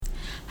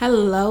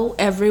Hello,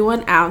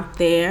 everyone out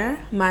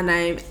there. My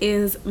name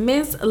is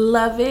Miss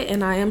Lovett,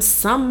 and I am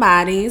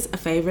somebody's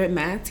favorite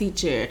math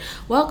teacher.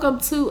 Welcome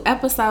to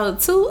episode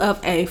 2 of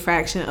A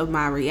Fraction of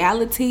My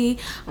Reality.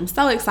 I'm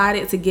so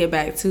excited to get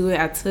back to it.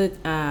 I took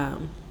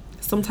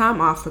some time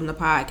off from the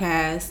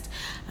podcast.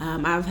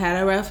 I've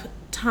had a rough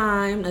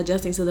time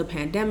adjusting to the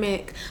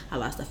pandemic. I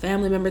lost a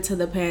family member to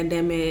the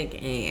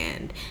pandemic,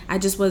 and I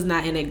just was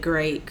not in a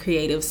great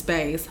creative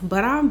space.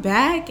 But I'm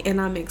back and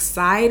I'm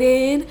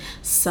excited.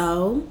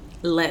 So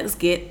let's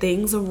get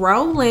things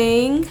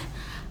rolling.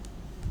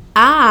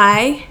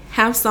 I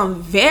have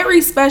some very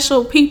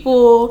special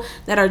people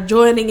that are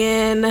joining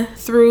in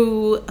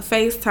through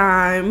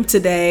FaceTime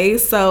today,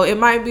 so it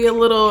might be a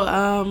little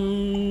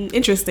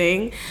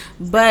interesting,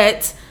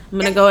 but I'm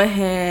going to go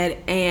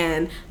ahead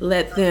and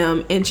let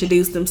them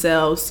introduce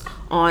themselves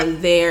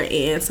on their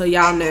end so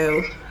y'all know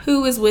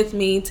who is with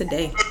me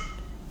today.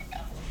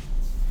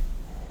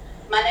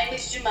 My name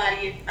is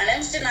Jamadia. My name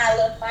is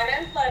Janila. My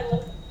name is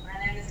Layla.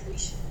 My name is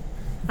Leisha.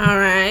 All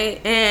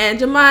right, and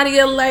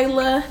Jamadia,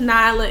 Layla,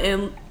 Nyla,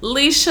 and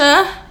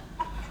Leisha,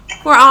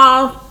 we're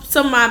all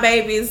some of my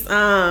babies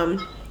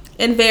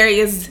in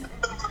various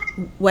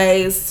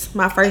ways.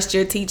 My first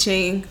year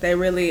teaching, they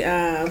really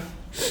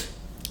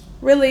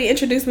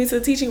introduced me to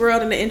the teaching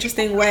world in an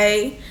interesting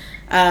way.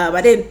 I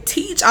didn't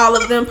teach all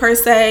of them per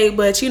se,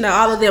 but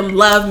all of them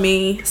love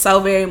me so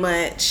very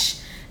much.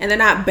 And they're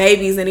not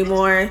babies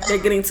anymore. They're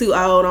getting too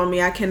old on me.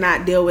 I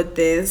cannot deal with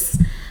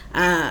this.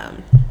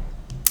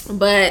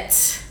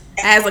 But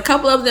as a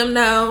couple of them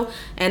know,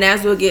 and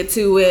as we'll get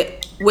to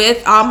it,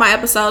 with all my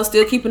episodes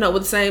still keeping up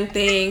with the same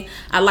thing,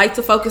 I like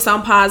to focus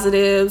on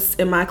positives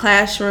in my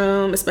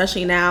classroom,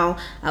 especially now.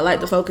 I like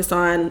to focus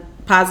on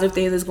positive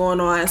things that's going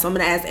on. So I'm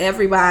going to ask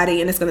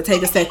everybody, and it's going to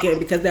take a second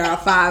because there are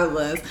 5 of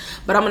us,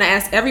 but I'm going to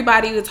ask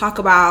everybody to talk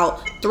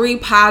about 3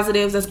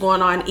 positives that's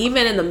going on,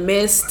 even in the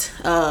midst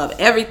of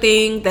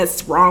everything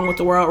that's wrong with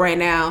the world right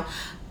now.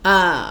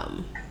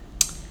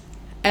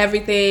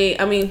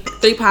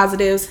 3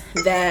 positives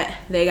that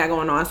they got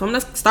going on. So I'm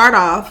going to start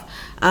off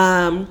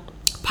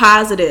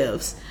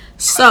positives.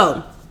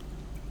 So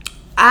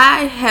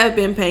I have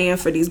been paying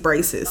for these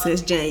braces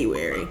since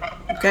January,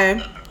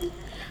 okay?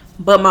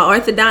 But my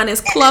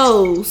orthodontist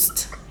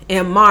closed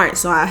in March,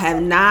 so I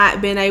have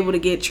not been able to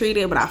get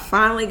treated, but I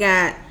finally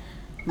got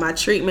my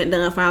treatment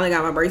done, finally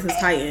got my braces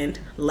tightened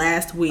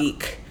last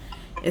week.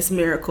 It's a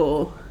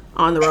miracle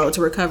on the road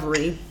to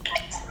recovery.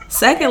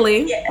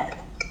 Secondly,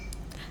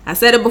 I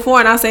said it before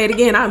and I'll say it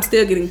again, I'm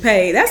still getting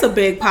paid. That's a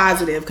big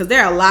positive because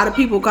there are a lot of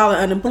people calling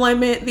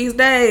unemployment these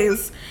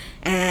days,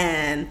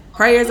 and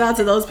prayers out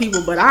to those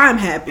people, but I'm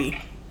happy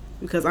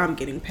because I'm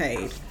getting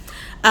paid.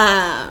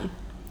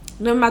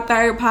 Then my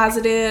third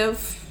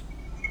positive,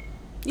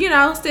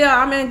 still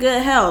I'm in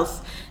good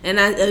health. And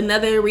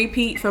another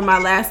repeat from my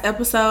last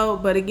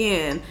episode, but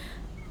again,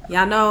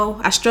 y'all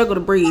know I struggle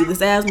to breathe.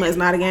 This asthma is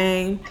not a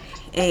game.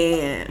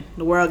 And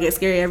the world gets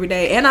scary every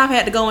day. And I've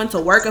had to go into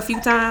work a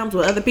few times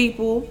with other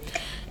people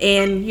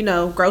and,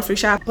 grocery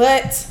shop.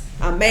 But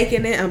I'm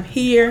making it. I'm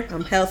here.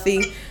 I'm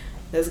healthy.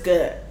 That's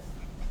good.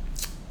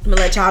 I'm going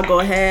to let y'all go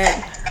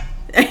ahead.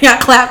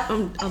 Y'all clap.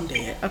 I'm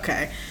dead.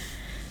 Okay.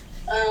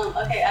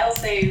 Okay, I would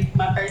say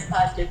my first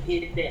positive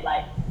is that,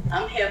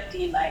 I'm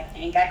healthy,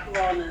 ain't got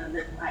corona or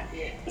nothing like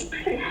that.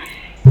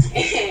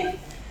 And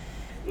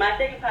my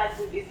second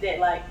positive is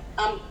that,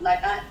 I'm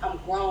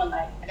growing,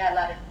 I got a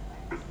lot of,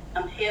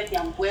 I'm healthy,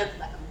 I'm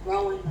wealthy, I'm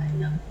growing,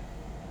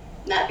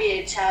 not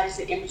being childish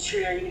and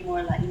immature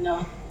anymore,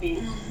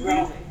 being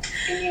growing.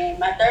 And then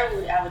my third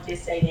one, I would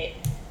just say that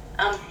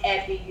I'm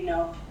happy,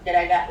 that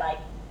I got,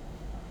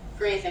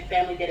 friends and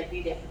family that'll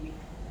be there for me.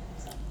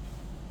 So,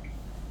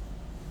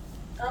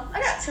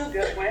 I got 2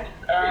 good ones.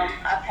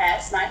 I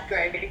passed 9th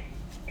grade,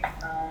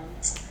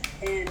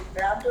 and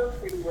I'm doing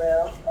pretty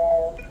well.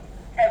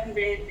 Haven't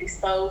been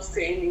exposed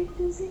to any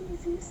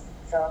diseases,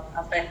 so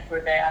I'm thankful for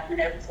that. I've been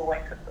able to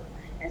wake up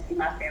and see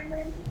my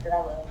family and people that I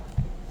love.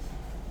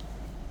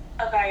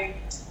 Okay,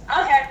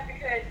 I'm happy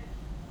because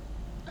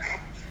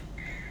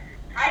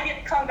I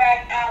get to come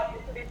back out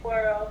into this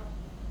world,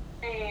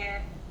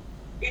 and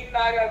even though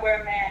I gotta wear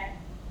a mask,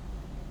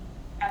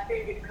 I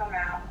still get to come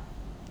out,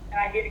 and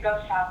I get to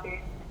go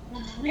shopping,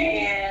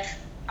 and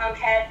I'm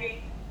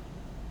happy,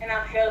 and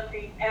I'm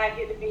healthy, and I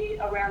get to be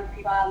around the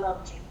people I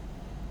love.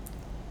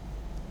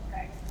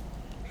 Okay.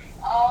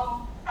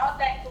 I'm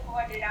thankful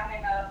for that I'm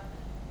in a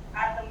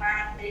positive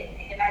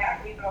mindset, and I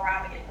got people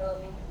around me that love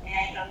me, and I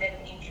ain't gonna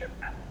let them trip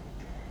about me.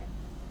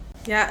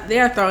 Yeah, they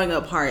are throwing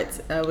up hearts.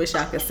 I wish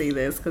y'all could see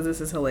this because this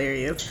is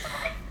hilarious.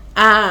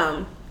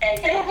 But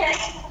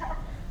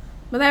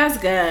that's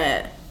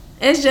good.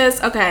 It's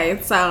just, okay,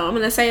 so I'm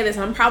going to say this.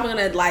 I'm probably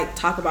going to,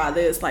 talk about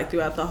this,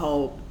 throughout the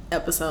whole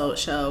episode,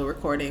 show,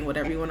 recording,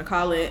 whatever you want to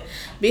call it.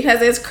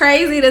 Because it's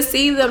crazy to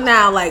see them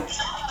now.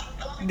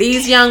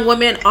 These young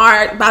women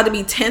are about to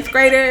be 10th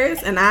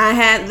graders, and I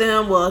had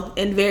them,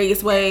 in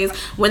various ways,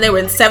 when they were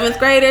in 7th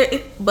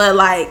grader. But,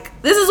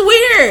 this is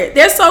weird.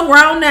 They're so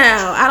grown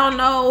now. I don't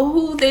know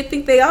who they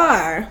think they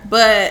are.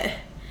 But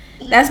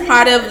that's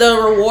part of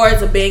the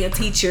rewards of being a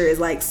teacher, is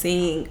like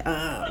seeing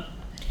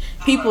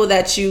people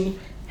that you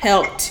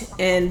helped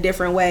in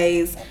different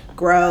ways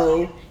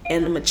grow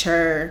and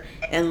mature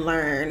and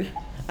learn.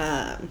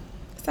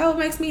 So it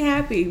makes me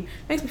happy.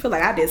 Makes me feel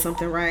like I did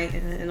something right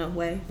in a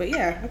way. But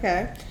yeah,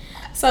 okay.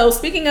 So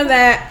speaking of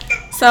that,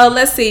 so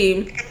let's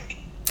see.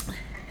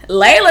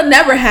 Layla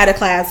never had a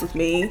class with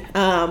me.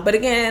 But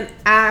again,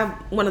 I'm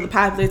one of the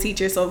popular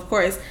teachers, so of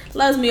course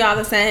loves me all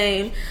the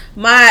same.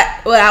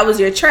 I was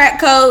your track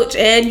coach,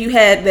 and you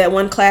had that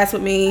one class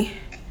with me.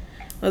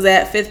 Was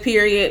that 5th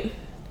period?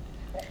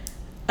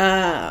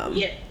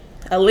 Yeah.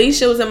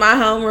 Alicia was in my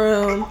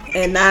homeroom,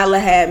 and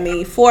Nyla had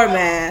me for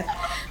math.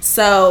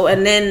 So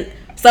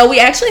we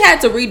actually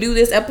had to redo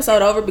this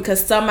episode over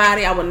because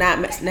somebody, I will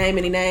not name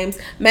any names,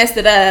 messed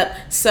it up.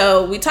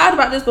 So we talked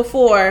about this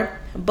before,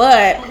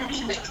 but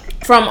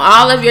from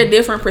all of your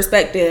different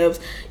perspectives,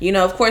 you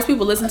know, of course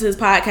people listen to this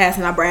podcast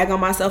and I brag on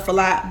myself a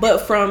lot,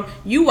 but from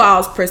you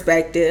all's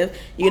perspective,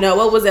 you know,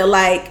 what was it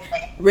like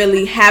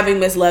really having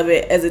Miss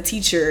Lovett as a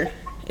teacher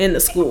in the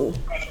school?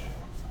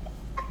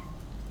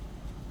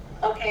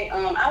 Okay,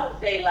 I would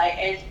say like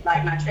as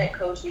like my track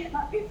coach and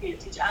my 5th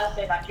period teacher, I would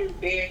say like you're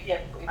very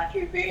helpful, like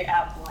you're very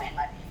outgoing,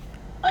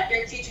 like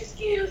your teacher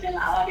skills and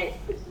all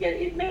that put together,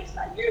 it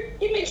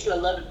makes you a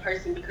loving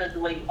person because of the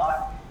way you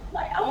are.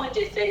 Like I wouldn't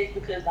just say this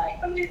because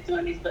like I'm just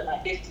doing this, but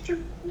like that's the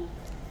truth. You know?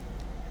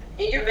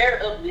 And you're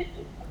very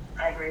uplifting.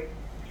 I agree.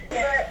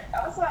 But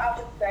also I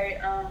would say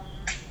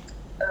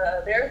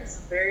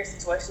there's various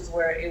situations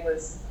where it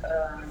was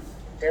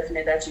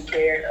definite that you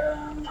cared.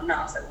 I'm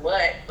not gonna say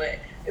what, but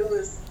it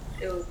was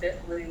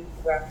definitely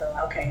where I felt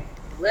okay,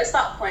 let's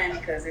stop playing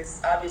because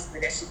it's obviously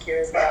that she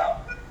cares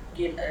about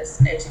getting us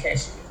an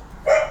education.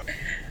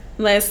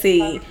 Let's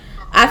see.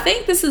 I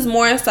think this is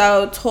more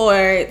so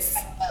towards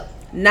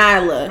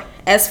Nyla.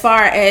 As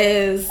far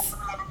as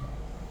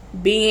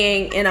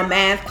being in a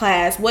math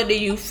class, what do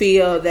you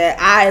feel that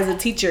I as a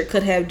teacher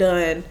could have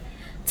done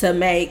to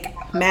make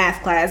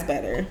math class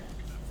better?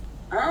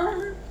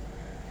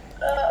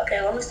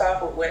 Okay, let me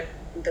start off with what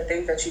the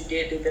things that you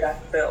did do that I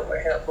felt were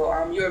helpful.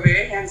 You were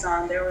very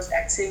hands-on. There was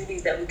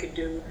activities that we could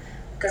do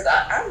because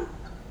I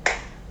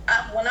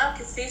when I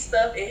could see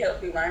stuff, it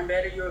helped me learn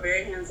better. You were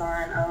very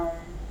hands-on.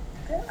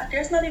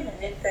 There's not even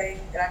anything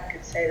that I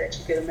could say that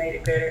you could have made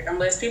it better,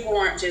 unless people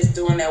weren't just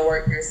doing their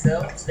work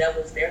themselves. That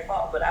was their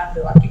fault, but I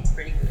feel like it's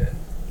pretty good.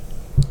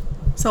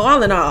 So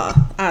all in all,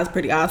 I was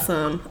pretty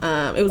awesome.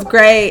 It was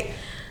great.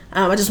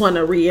 I just want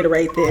to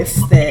reiterate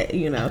this, that,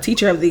 you know,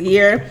 teacher of the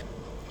year.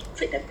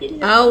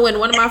 Oh, and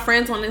one of my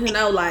friends wanted to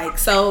know, like,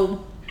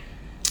 so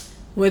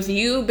with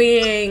you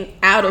being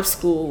out of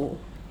school,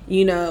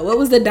 you know, what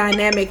was the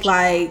dynamic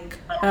like?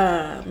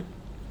 What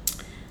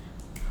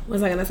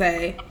was I gonna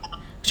say?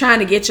 Trying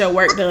to get your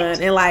work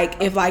done, and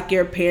like if like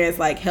your parents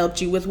like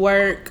helped you with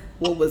work,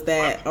 what was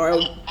that?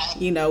 Or,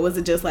 you know, was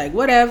it just like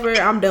whatever,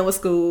 I'm done with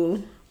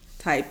school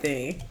type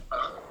thing?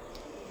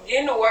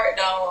 Getting the work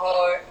done was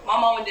hard. My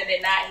mama did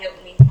not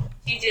help me.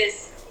 She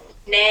just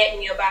nagged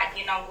me about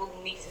getting on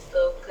Google Meets and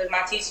stuff because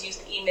my teacher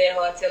used to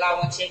email her until I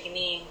wasn't checking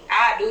in.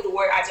 I do the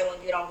work, I just want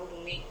to get on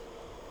Google Meet.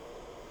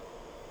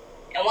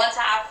 And one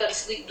time I fell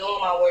asleep doing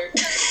my work.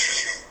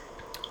 So,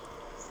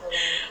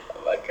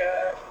 oh my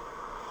God.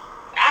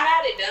 I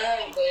got it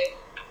done,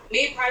 but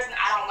me personally,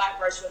 I don't like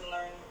virtual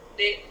learning.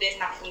 That's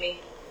not for me.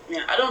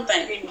 Yeah, I don't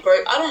think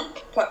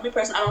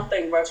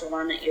virtual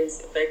learning is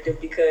effective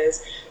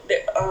because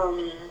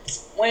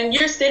when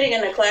you're sitting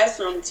in the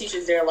classroom, the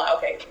teacher's there like,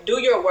 okay, do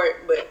your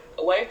work, but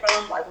away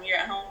from, like when you're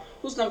at home,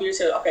 who's going to be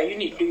there to, okay, you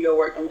need to do your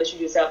work unless you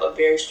just have a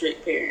very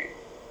strict parent.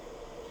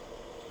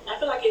 I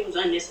feel like it was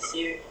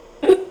unnecessary.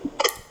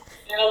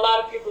 And a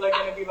lot of people are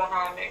going to be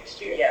behind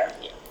next year. Yeah.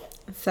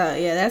 So,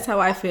 yeah, that's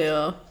how I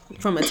feel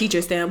from a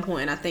teacher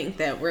standpoint. I think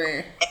that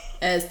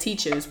as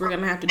teachers, we're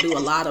going to have to do a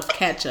lot of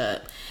catch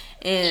up.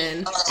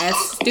 And as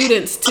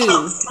students,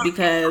 too,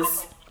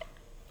 because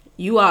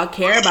you all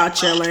care about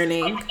your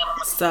learning.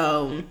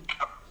 So,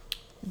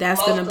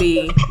 that's going to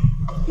be...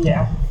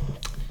 Yeah.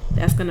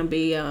 That's going to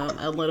be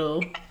a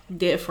little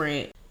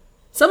different.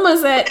 Someone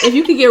said, if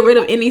you could get rid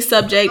of any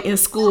subject in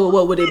school,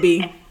 what would it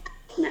be?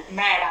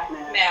 Math.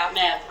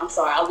 I'm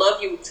sorry. I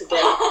love you to death.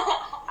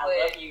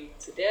 I love you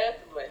to death,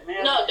 but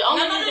math. No, the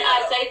only reason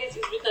I say this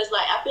is because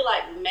like I feel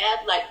like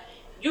math, like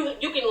you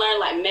can learn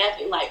like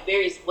math in like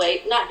various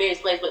ways, not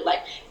various ways, but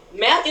like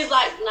math is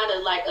like not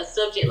a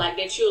subject like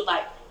that you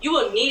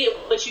will need it,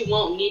 but you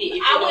won't need it if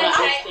you don't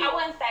understand. I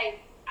wouldn't say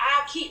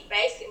I'll keep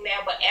basic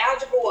math, but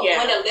algebra,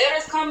 when the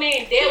letters come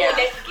in, then when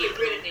they can get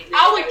rid of it.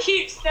 I would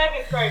keep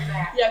 7th grade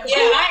math. Yeah,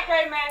 9th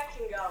grade math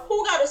can go.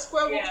 Who got to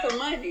square with some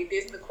money?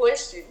 This is the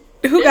question.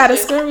 Who got to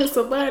square with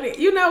some money?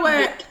 You know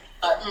what?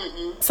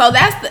 So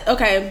that's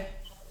okay.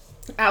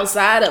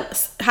 Outside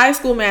of high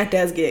school, math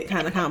does get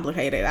kind of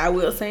complicated. I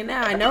will say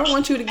now, I never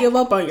want you to give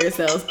up on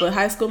yourselves, but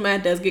high school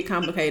math does get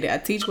complicated. I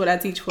teach what I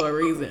teach for a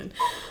reason.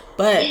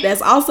 But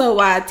that's also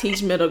why I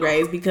teach middle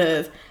grades,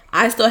 because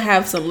I still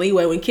have some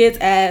leeway. When kids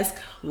ask,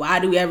 why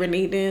do we ever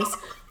need this?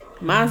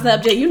 my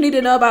subject, you need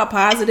to know about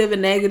positive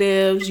and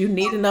negatives. You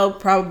need to know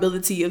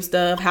probability of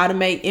stuff, how to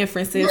make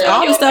inferences,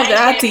 all the stuff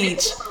that I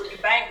teach.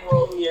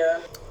 Yeah.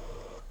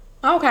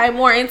 Okay,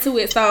 more into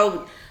it.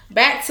 So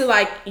back to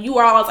like you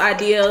all's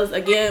ideas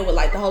again with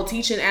like the whole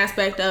teaching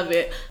aspect of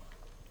it.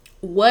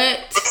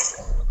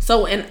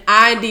 So an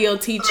ideal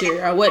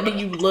teacher, or what do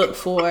you look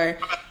for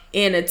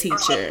in a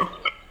teacher?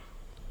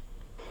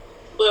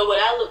 Well, what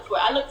I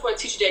look for a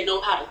teacher that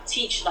knows how to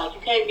teach. Like, you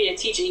can't be a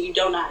teacher and you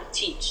don't know how to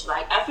teach.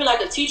 Like, I feel like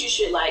a teacher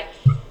should like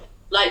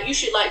you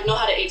should like know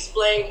how to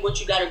explain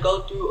what you got to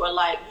go through, or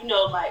like, you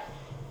know, like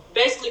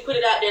basically put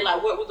it out there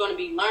like what we're going to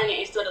be learning,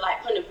 instead of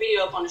like putting a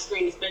video up on the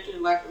screen, especially to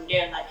learn from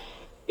there. Like,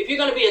 if you're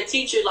going to be a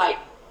teacher, like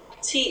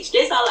teach.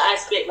 That's all I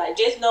expect. Like,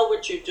 just know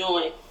what you're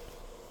doing,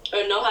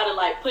 or know how to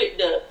like put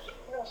it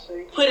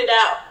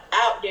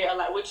out there,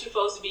 like what you're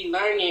supposed to be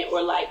learning,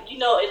 or like, you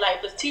know, it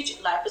like for teacher,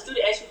 like for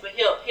student ask you for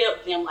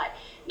help them. Like,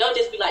 don't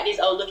just be like this.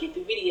 Oh, look at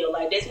the video.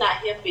 Like, that's not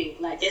helping.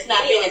 Like, that's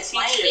not being a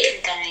teacher.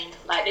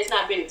 Like, that's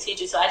not being a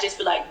teacher. So I just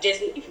feel like,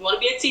 just if you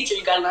want to be a teacher,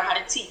 you gotta learn how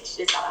to teach.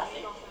 That's all I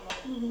think.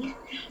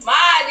 Mm-hmm.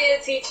 My ideal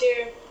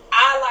teacher,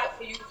 I like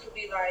for you to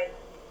be like,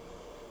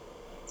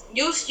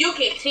 you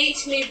can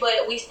teach me,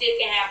 but we still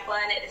can have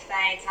fun at the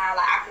same time.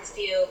 Like, I can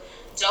still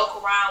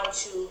joke around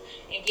with you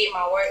and get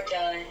my work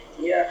done.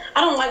 Yeah,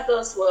 I don't like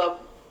those. And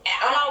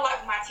I don't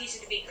like my teacher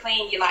to be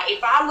clean. You like,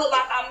 if I look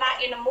like I'm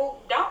not in the mood,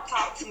 don't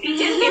talk to me.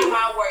 Just give me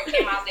my work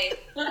and my lesson.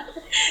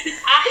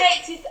 I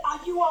hate to. Are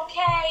you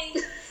okay?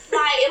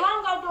 Like, as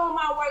long as I'm doing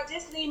my work,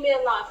 just leave me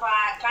alone. If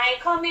I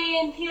ain't come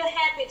in here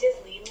happy,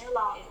 just leave me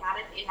alone. It's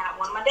not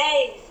one of my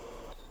days.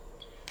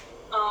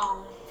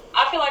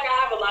 I feel like I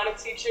have a lot of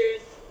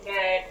teachers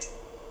that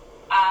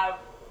I've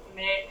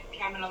met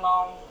coming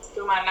along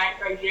through my 9th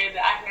grade year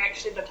that I can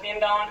actually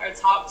depend on or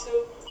talk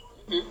to,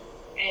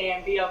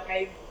 and be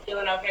okay,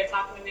 feeling okay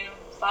talking to them.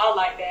 So I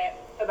like that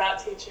about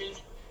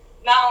teachers.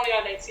 Not only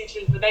are they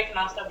teachers, but they can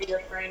also be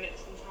your friend at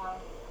some time.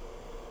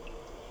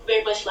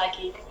 Very much like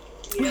you.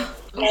 Yeah.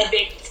 And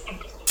big.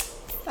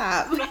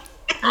 Stop.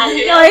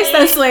 You're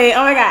so sweet.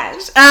 Oh my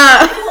gosh.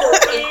 I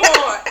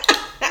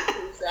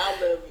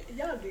love it.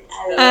 Y'all do.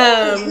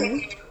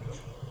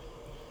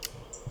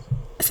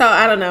 So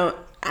I don't know.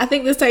 I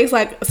think this takes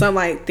like some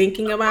like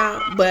thinking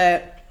about,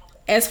 but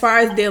as far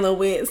as dealing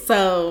with,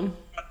 so,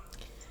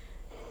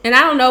 and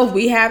I don't know if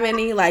we have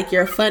any like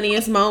your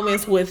funniest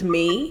moments with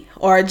me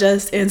or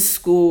just in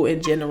school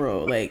in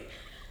general, like.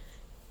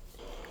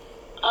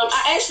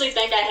 I actually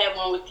think I had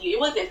one with you. It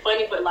wasn't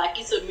funny, but like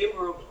it's a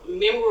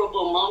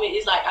memorable moment.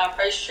 It's like our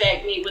first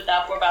track meet with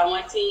our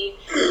 4x1 team,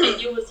 and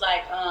you was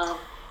like,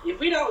 if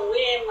we don't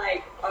win,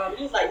 like,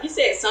 you was like, you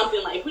said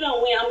something like, if we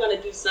don't win, I'm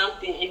gonna do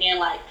something, and then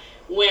like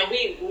when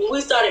we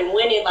started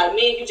winning, like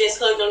me and you just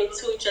hugged on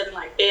each other and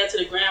like fell to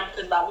the ground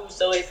because like we were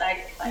so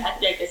excited. Like, I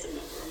think that's a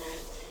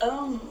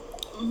memorable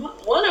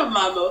moment. One of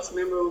my most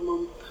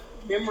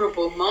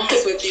memorable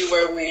moments with you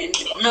were when,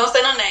 no,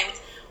 say no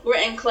names, we're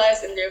in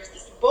class and there was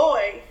this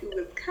boy who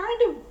was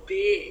kind of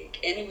big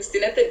and he was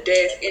sitting at the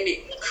desk and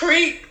it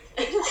creaked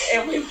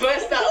and we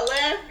bust out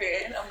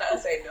laughing. I'm not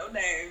saying no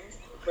names,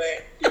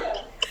 but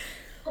yeah.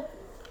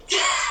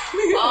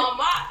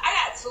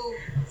 I got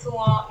two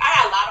on. I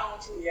got a lot on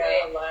with you.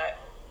 Yeah, a lot.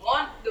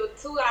 One, the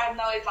two I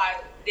know is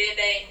like, did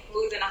they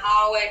lose in the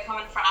hallway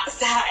coming from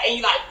outside and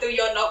you like threw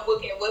your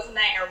notebook and what's her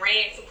name and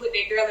ran to put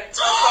that girl in the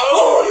chokehold?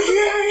 Oh,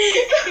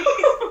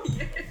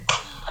 yeah.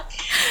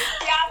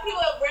 Y'all see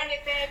what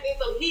Brandon fans in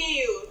some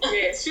heels.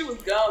 Yeah, she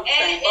was gone.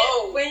 And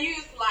when you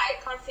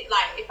like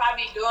if I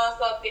be doing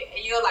something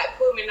and you'll like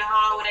put me in the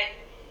hallway,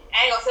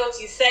 I ain't gonna say what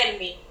you say to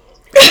me.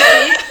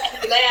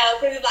 Loud,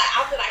 cause it's like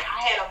I feel like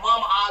I had a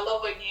mama all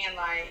over again.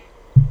 Like,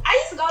 I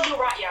used to go do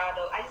right, y'all.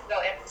 Though I used to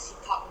go after she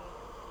taught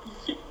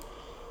me.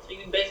 So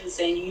you basically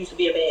saying you used to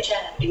be a bad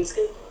child in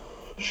school?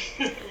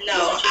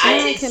 No,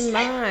 I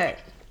cannot.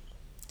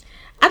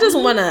 I just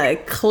want to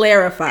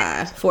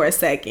clarify for a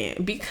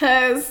second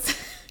because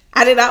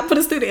I did not put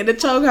a student in the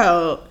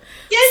chokehold.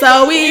 Yes,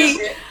 so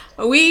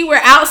we were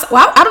outside.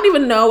 Well, I don't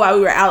even know why we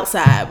were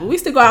outside, but we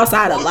used to go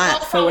outside a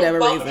lot for whatever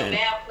reason.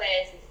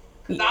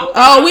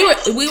 Oh,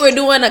 we were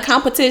doing a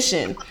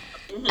competition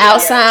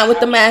outside with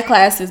the math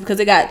classes because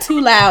it got too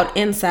loud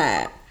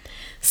inside.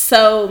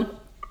 So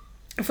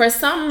for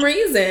some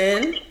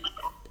reason,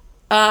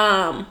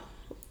 one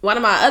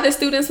of my other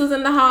students was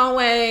in the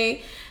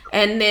hallway,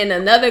 and then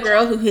another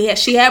girl who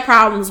she had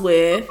problems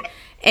with,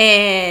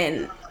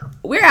 and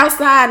we're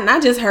outside, and I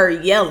just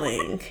heard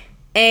yelling,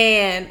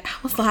 and I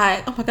was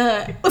like, "Oh my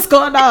God, what's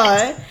going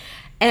on?"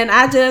 And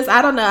I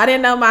don't know. I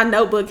didn't know my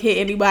notebook hit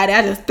anybody.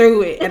 I just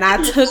threw it. And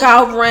I took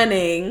off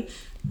running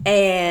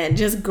and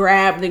just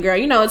grabbed the girl.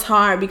 You know, it's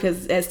hard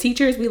because as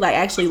teachers, we like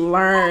actually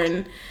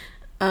learn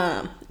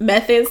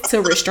methods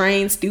to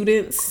restrain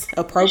students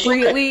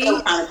appropriately.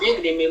 But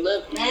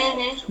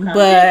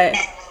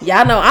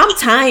y'all know I'm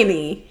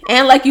tiny.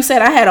 And like you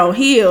said, I had on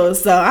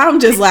heels. So I'm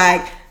just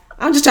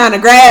trying to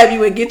grab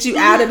you and get you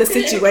out of the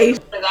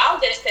situation. Because I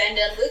was just standing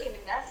there looking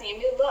and I seen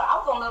me look. I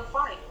was on the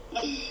fight.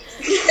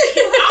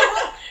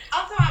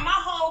 I'm talking my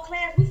whole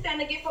class, we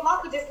standing against the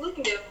locker just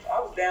looking at them. I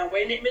was down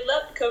waiting at middle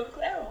up to come to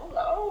class. I was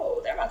like,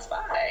 oh, they're about to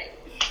fight.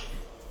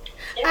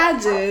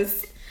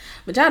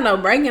 But y'all know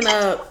bringing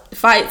up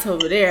fights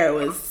over there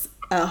was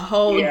a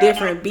whole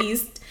different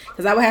beast.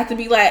 Because I would have to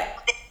be like,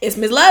 it's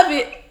Miss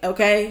Lovett,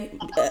 okay?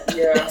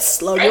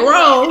 Slow your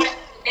roll. At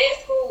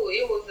school,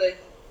 it was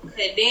and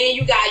then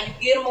you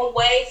get them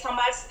away.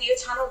 Somebody still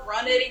trying to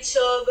run at each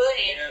other,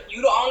 and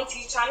you the only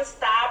teacher trying to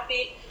stop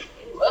it.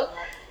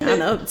 I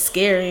know it's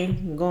scary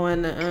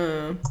going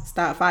to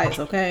stop fights,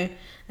 okay?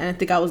 I didn't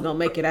think I was gonna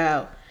make it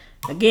out.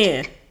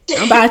 Again,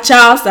 I'm about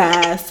y'all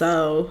size,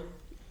 so.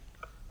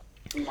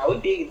 No, we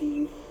bigger than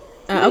you.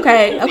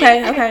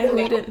 Okay.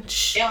 We didn't.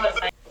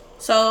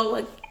 So,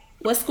 like,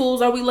 what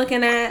schools are we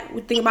looking at?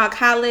 We think about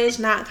college,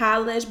 not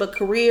college, but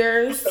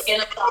careers.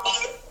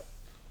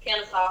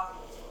 Kennesaw.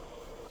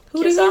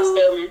 Who do you?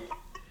 Spelman.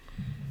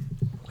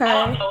 Okay.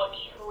 I don't know what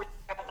career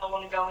I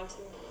want to go into.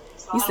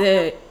 So You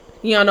said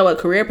you don't know what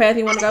career path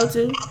you want to go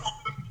to?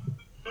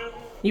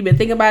 You been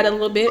thinking about it a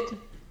little bit?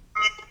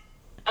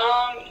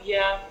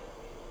 Yeah.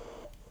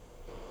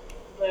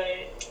 But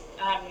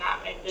I have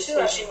not made a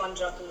decision. She want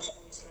to jump through the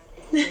school.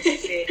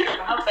 She said,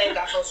 her face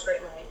got so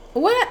straight like.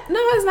 What? No,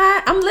 it's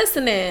not. I'm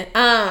listening.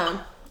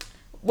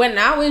 When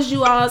I was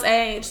you all's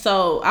age,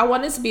 so I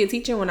wanted to be a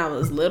teacher when I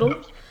was little.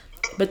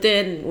 But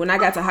then when I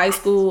got to high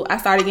school, I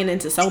started getting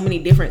into so many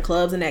different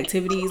clubs and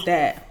activities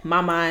that my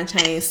mind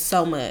changed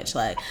so much.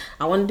 Like,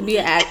 I wanted to be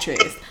an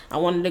actress. I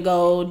wanted to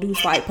go do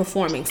like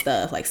performing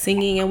stuff, like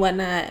singing and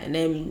whatnot. And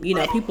then, you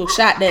know, people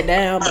shot that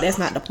down, but that's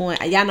not the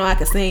point. Y'all know I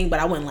could sing,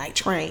 but I wasn't like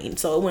trained,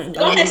 so it wouldn't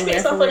go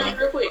anywhere for me.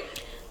 Real quick.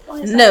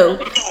 No.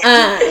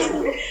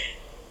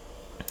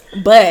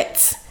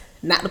 But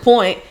not the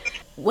point.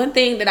 One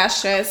thing that I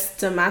stress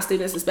to my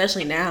students,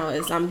 especially now,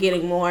 is I'm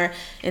getting more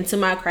into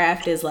my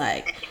craft is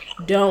like,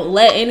 don't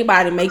let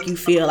anybody make you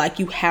feel like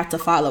you have to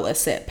follow a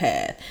set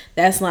path.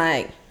 That's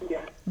like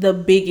the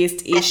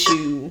biggest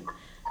issue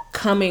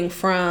coming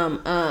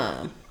from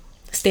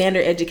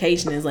standard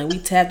education is like we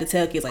have to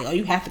tell kids like, oh,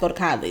 you have to go to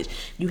college.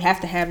 You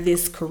have to have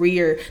this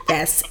career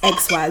that's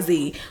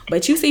XYZ.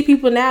 But you see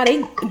people now,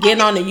 they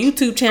getting on the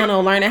YouTube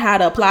channel learning how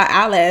to apply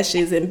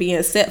eyelashes and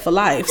being set for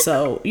life.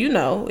 So, you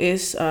know,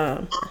 it's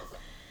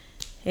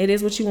it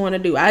is what you want to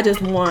do. I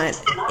just want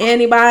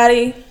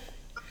anybody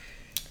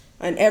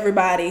and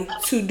everybody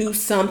to do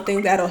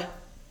something that'll,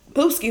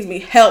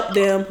 help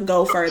them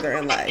go further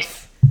in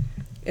life.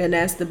 And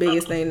that's the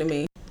biggest thing to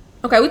me.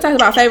 Okay, we talked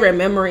about favorite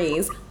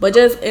memories, but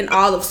just in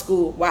all of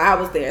school while I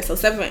was there. So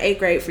 7th and 8th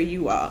grade for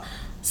you all.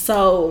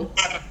 So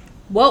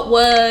what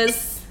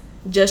was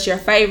just your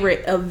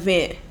favorite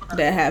event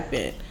that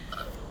happened?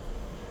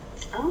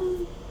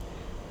 I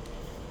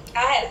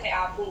had to say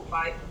our food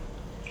fight.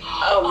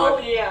 Oh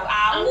yeah.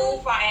 Our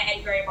food fight and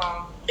 8th grade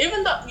ball.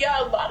 Even though,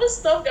 a lot of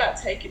stuff got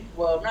taken.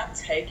 Well, not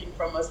taken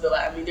from us, but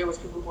like, I mean, there was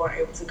people who weren't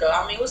able to go.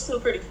 I mean, it was still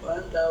pretty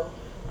fun though.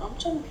 I'm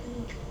trying to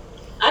think.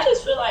 I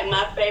just feel like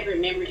my favorite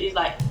memory is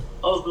like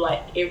of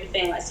like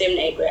everything like 7th and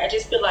 8th grade. I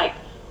just feel like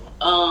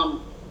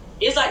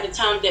it's like the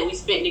time that we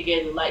spent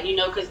together, like, you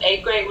know, because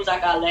 8th grade was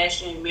like our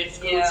last year in middle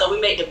school, so we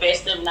made the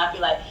best of it. And I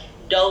feel like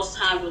those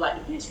times were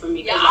like the best for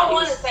me. Yeah, like, I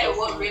want to say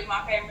what really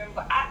my favorite memory,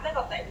 but I think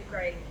I'll say 8th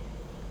grade.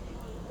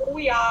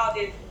 We all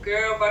this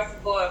girl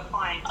versus boy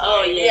fighting.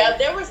 Oh yeah,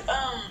 there was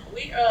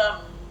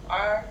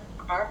our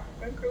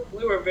friend group.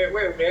 We were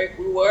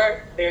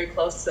very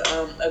close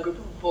to a group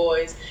of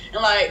boys,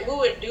 and like we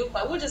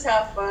would just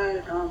have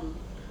fun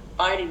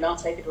fighting. Don't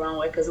take it the wrong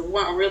way, because we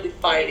weren't really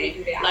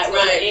fighting. Like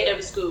around the end of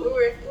the school,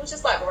 it was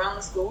just like around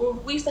the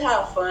school. We used to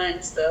have fun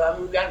and stuff. I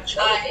mean, we got in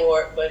trouble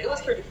for it, but it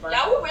was pretty fun.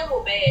 Yeah, we really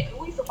were bad.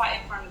 We used to fight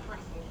in front of the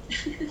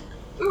principal.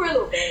 We really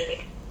were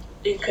bad.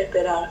 Didn't cut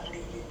that out.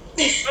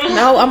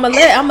 No, I'm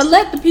gonna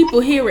let the people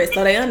hear it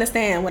so they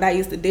understand what I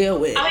used to deal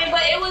with. I mean,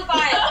 but it was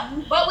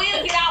like, but we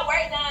would get our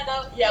work done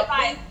though. Yeah,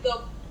 like the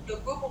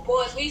group of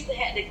boys, we used to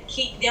have to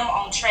keep them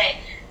on track.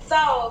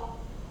 So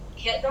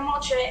kept them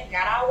on track,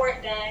 got our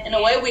work done. In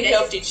a way, we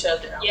helped each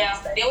other.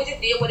 Yeah, then we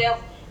just did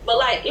whatever. But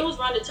like it was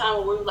around the time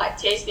when we were like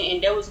testing,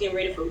 and they was getting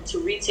ready to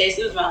retest.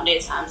 It was around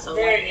that time. So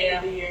very end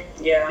of the year.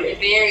 Yeah, the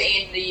very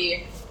end of the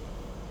year.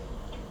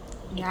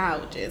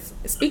 Y'all just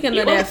speaking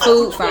of that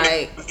food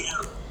fight.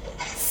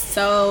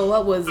 So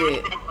what was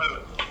it?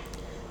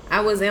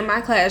 I was in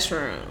my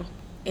classroom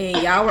and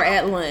y'all were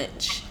at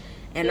lunch,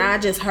 and I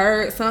just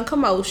heard some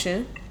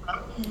commotion.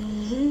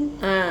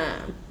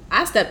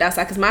 I stepped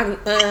outside because my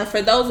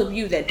for those of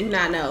you that do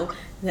not know,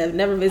 that have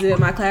never visited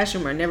my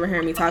classroom or never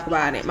heard me talk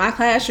about it, my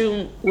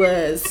classroom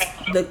was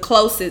the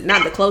closest,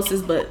 not the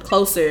closest, but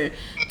closer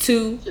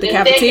to the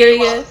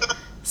cafeteria,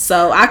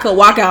 so I could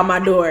walk out my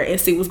door and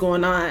see what's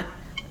going on.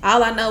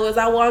 All I know is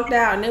I walked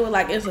out and they were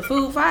like, it's a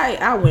food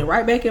fight. I went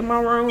right back in my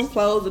room,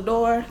 closed the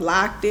door,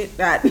 locked it.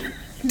 I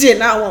did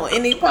not want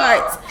any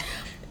parts.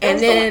 And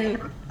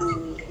then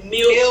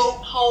milk,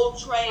 whole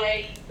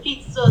tray,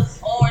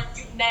 pizzas, orange,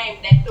 you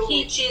name that,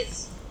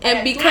 peaches.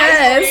 And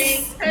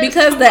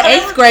because the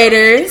 8th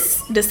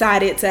graders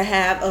decided to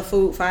have a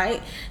food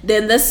fight,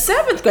 then the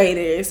 7th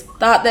graders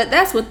thought that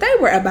that's what they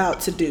were about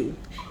to do.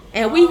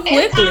 And we It's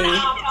kind of quickly,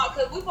 our fault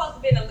because we supposed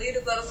to be the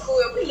leaders of the school.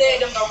 If we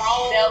led them the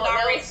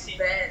wrong direction.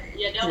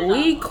 Yeah, that was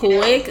we our fault.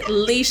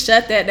 quickly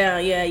shut that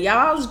down. Yeah,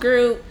 y'all's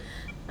group.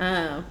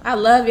 I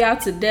love y'all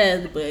to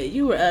death, but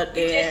you were up Just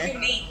there.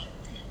 unique.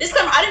 This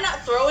time I did not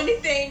throw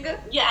anything.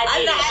 Yeah, I I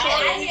did. not I throw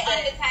hit under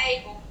anything. the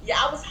table. Yeah,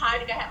 I was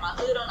hiding. I had my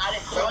hood on. I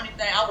didn't throw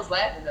anything. I was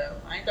laughing though.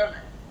 I ain't throwing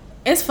nothing.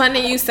 It's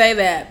funny you say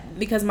that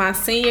because my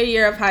senior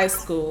year of high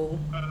school,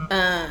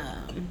 I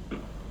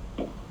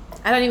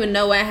don't even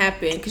know what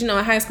happened. Because, you know,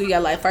 in high school, you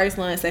got, like, first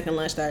lunch, second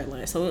lunch, third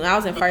lunch. So, when I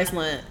was in first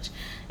lunch,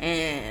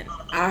 and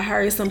I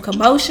heard some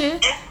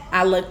commotion,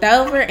 I looked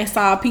over and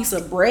saw a piece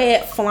of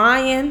bread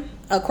flying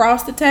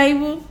across the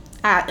table.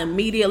 I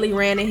immediately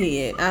ran and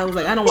hid. I was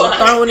like, I don't want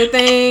to throw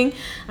anything.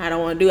 I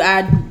don't want to do.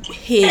 I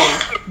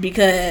hid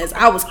because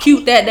I was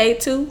cute that day,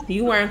 too.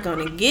 You weren't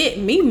going to get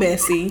me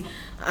messy.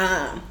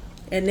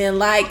 And then,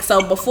 like,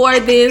 so before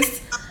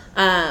this,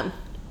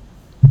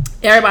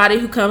 everybody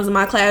who comes in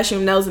my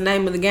classroom knows the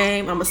name of the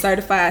game. I'm a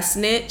certified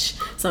snitch.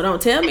 So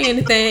don't tell me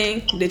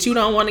anything that you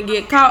don't want to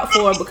get caught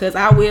for because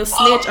I will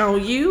snitch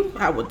on you.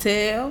 I will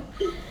tell.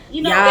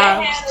 You know, Y'all.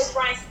 they had us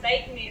write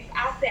statements.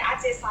 I said,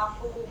 I just saw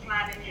food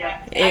flying in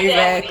here.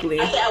 Exactly.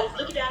 I said I was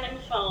looking down at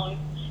my phone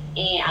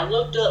and I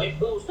looked up and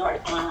food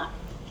started flying.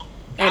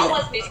 I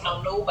wasn't snitching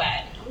on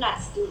nobody. I'm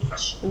not stupid.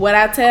 What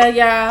I tell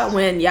y'all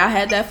when y'all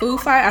had that food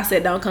fight, I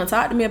said don't come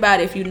talk to me about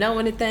it if you know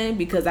anything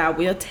because I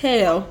will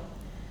tell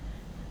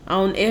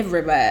on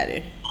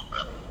everybody.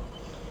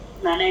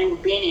 My name was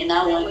Benny and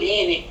I wasn't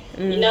in it.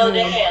 You know,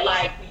 they had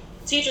like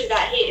teachers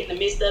got hit in the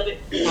midst of it.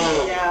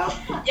 Yeah.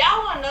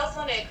 Y'all want to know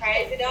something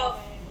crazy though?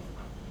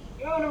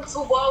 You know them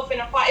two boys in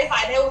the fight? It's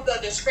like there was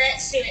a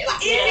distraction.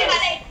 Like, it seemed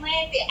like they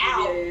planned it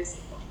out.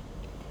 Yes.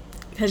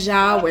 Because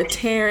y'all were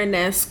tearing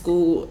that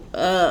school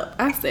up.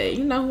 I said,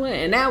 you know what?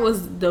 And that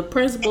was the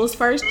principal's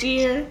first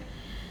year.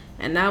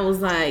 And I was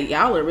like,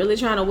 y'all are really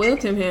trying to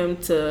welcome him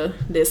to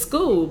this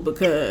school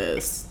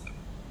because...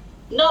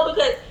 No,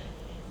 because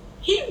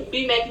he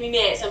be making me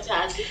mad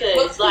sometimes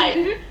because, like,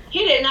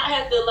 he did not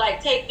have to,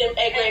 like, take them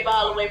 8th grade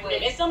ball away from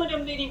them. And some of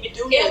them didn't even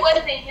do It that.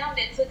 wasn't him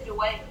that took it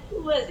away.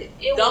 Who was it?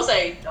 Don't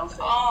say.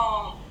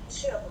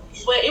 Sure.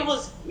 But it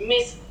was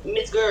Miss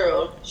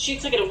Girl. She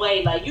took it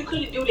away. Like, you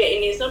couldn't do that.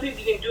 And then some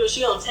people didn't do it. She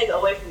don't take it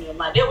away from them.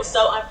 Like, that was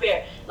so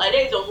unfair. Like,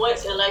 that is a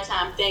once in a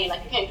lifetime thing.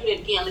 Like, you can't do that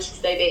again unless you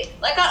stay back.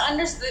 Like I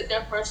understood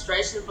their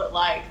frustration, but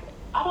like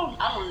I don't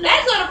know. They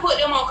could have put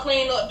them on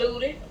cleanup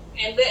duty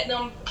and let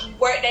them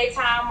work their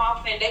time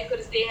off, and they could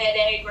have still had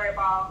that 8th grade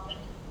ball.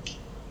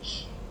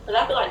 But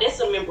I feel like that's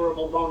a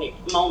memorable moment.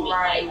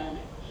 Right. Like,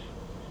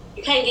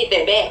 you can't get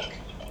that back.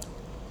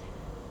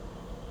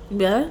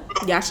 Yeah,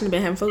 y'all shouldn't have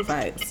been having food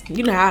fights.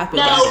 You know how I feel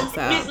No, about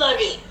that. Miss So.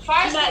 Lovett.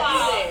 First not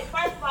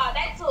of all,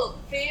 they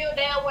took field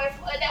day away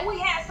from that. We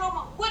had so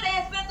much. What they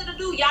expected to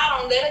do? Y'all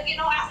don't let us get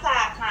no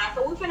outside time,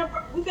 so we finna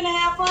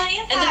have fun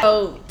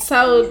inside.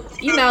 So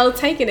you know,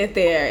 taking it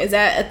there, is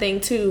that a thing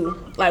too?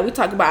 Like we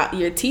talk about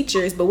your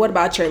teachers, but what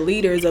about your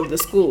leaders of the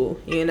school?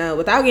 You know,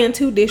 without getting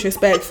too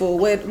disrespectful,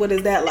 what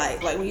is that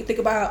like? Like when you think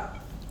about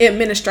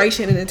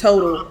administration in the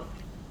total,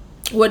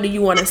 what do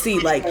you want to see?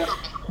 Like,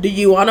 do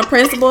you want a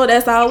principal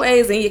that's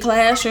always in your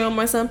classroom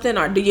or something,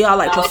 or do y'all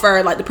like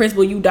prefer like the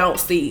principal you don't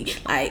see?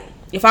 Like,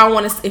 if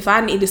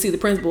I need to see the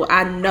principal,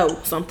 I know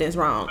something's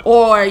wrong.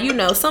 Or you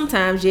know,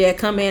 sometimes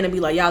come in and be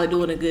like, y'all are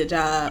doing a good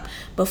job,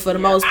 but for the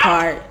most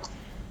part,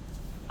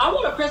 I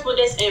want a principal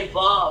that's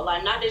involved,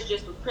 like not that's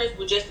just a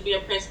principal just to be a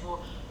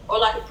principal, or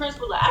like a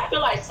principal. Like I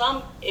feel like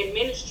some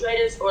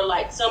administrators or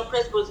like some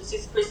principals,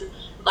 assistant principals,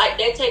 like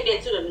they take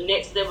that to the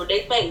next level.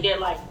 They think they're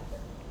like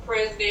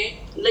President.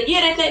 Like,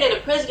 yeah, they think they're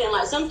the president.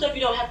 Like some stuff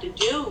you don't have to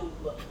do.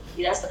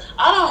 Yeah,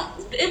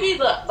 it be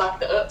like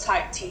the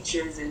uptight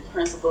teachers and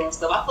principal and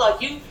stuff. I feel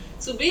like you,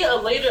 to be a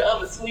leader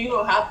of a school, you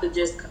don't have to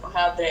just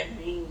have that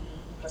mean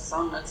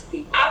persona to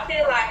people. I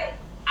feel like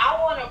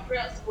I want a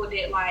principal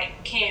that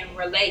like can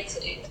relate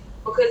to it.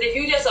 Because if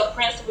you just a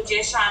principal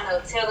just trying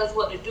to tell us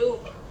what to do,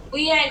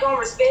 we ain't gonna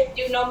respect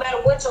you no matter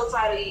what your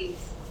title is.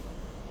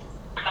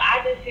 But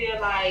I just feel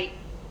like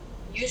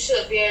you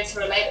should be able to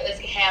relate to us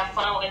and have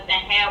fun with us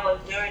and have us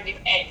during this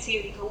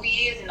activity. Because we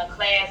is in the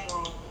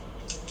classroom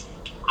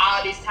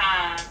all this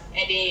time,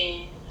 and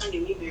then Don't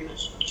give me very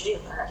much jail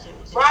for her.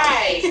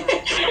 right.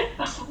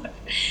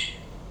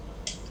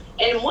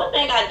 And one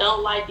thing I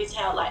don't like is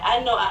how, like, I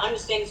know I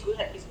understand the school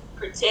has to be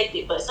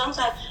protected, but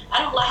sometimes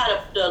I don't like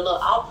how the little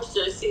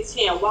officer sits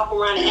here and walk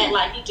around and act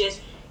like he just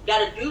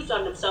gotta do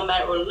something to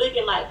somebody, or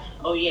looking like,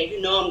 oh yeah,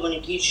 you know I'm gonna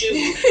get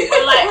you.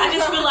 But like, I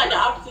just feel like the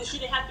officer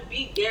shouldn't have to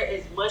be there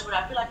as much, but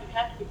I feel like you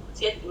have to be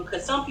protected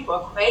because some people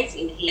are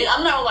crazy in here. And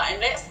I'm not gonna lie,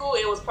 in that school,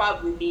 it was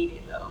probably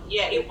needed though.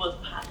 Yeah, it was.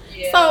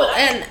 Yeah.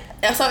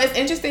 So it's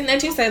interesting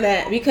that you say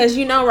that because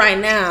you know right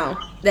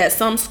now that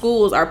some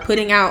schools are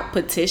putting out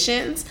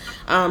petitions,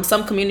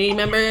 some community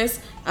members,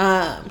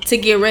 to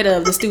get rid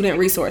of the student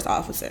resource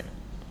officer.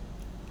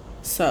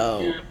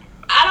 So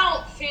I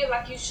don't feel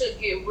like you should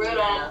get rid of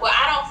them, but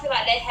I don't feel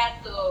like they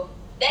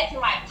can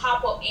like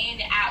pop up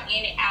in and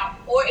out,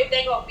 or if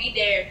they gonna be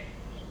there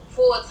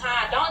full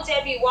time. Don't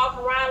just be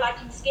walking around like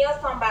you scared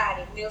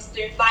somebody,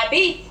 mister. Like,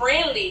 be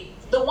friendly.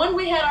 The one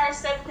we had our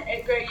 7th and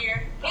 8th grade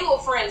year, He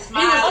was friendly, he was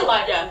smile.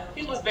 like that.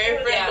 He was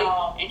very friendly,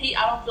 and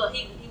I don't feel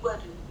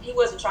he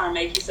wasn't trying to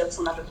make himself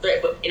sound like a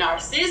threat. But in our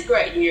 6th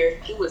grade year,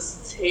 he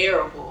was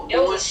terrible. It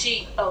was a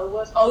she. Oh, it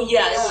was. Oh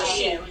yeah, it was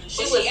she.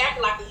 She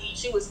acted like a he.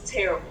 She was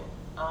terrible.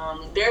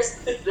 There's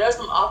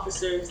some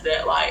officers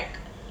that like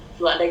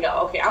they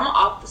go, okay, I'm an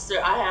officer,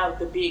 I have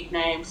the big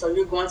name, so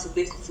you're going to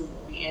listen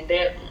to me, and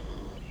that.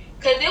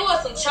 Cause there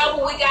was some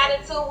trouble we got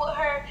into with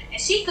her, and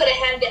she could have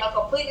handled it a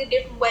completely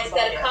different way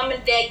instead of coming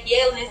there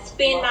yelling and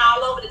spinning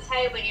all over the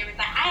table and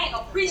everything. I ain't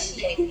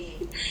appreciate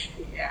it.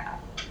 Yeah.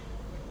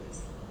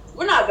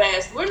 We're not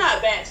bad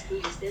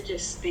students. They're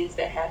just things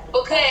that happen.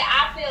 Because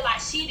I feel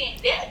like she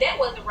didn't. That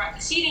wasn't right.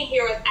 Cause she didn't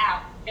hear us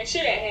out. And she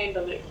didn't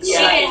handle it. She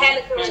didn't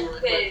handle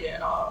it correctly.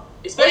 At all.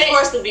 Especially for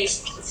us to be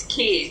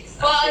kids.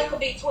 For us to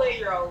be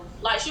 12-year-olds.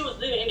 Like, she was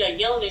living in there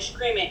yelling and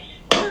screaming,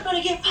 "We're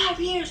gonna get 5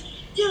 years."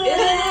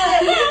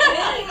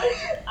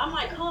 I'm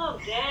like, calm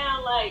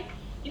down. Like,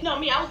 you know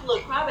me, I was a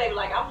little crybaby.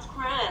 Like, I was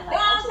crying. Like, You know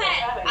what I'm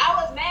saying?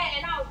 I was mad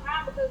and I was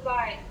crying because,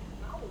 like,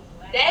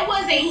 they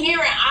wasn't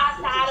hearing our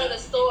side of the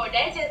story.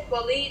 They just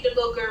believed the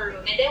little girl,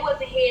 and they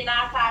wasn't hearing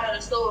our side of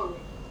the story.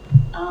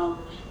 I'm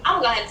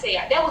gonna have to tell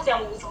y'all, that was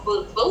telling me with some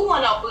books, but we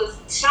weren't no books.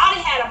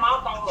 Shawty had a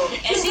mouth on her,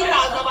 and she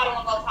thought nobody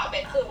was gonna talk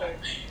back to her.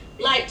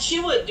 Like, she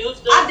would do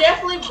stuff. I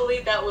definitely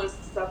believe that was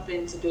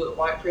something to do with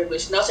white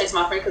privilege. No shade to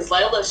my friend, because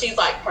Layla, she's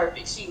like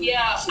perfect. I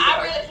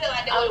really feel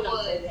like that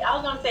was it. I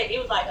was gonna say it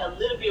was like a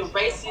little bit of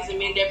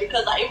racism in there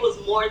because like it was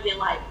more than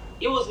like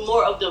it was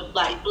more of the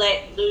like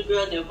black little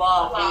girls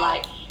involved and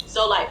like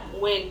so like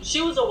when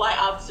she was a white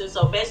officer,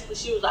 so basically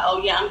she was like,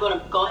 oh yeah, I'm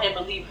gonna go ahead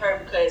and believe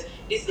her because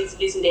this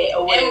and that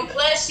or whatever. And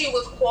plus she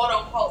was quote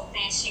unquote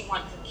saying she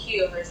wanted to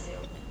kill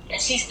herself,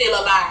 and she's still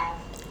alive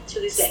to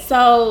this day.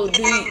 So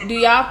do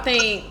y'all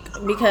think,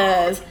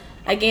 because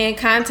again,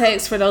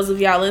 context for those of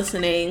y'all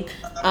listening,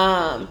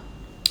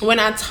 when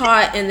I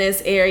taught in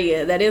this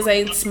area, that is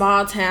a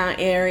small town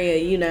area,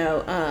 you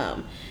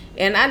know,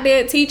 and I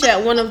did teach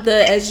at one of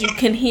the, as you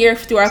can hear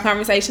through our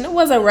conversation, it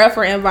was a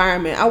rougher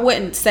environment. I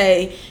wouldn't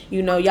say,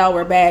 you know, y'all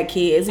were bad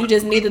kids. You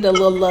just needed a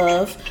little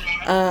love,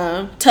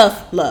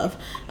 tough love,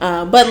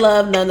 but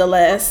love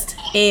nonetheless.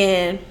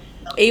 And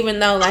even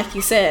though, like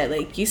you said,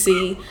 like you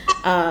see,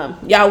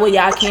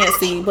 y'all can't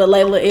see, but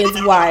Layla is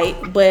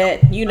white,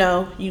 but you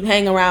know, you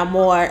hang around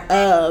more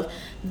of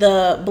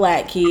the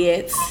black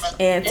kids,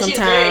 and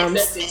sometimes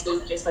she's very accepting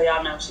too, just so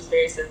y'all know, she's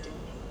very accepting.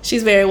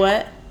 She's very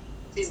what?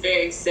 She's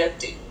very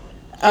accepting.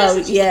 Oh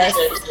yes,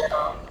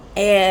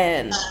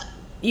 and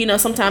you know,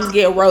 sometimes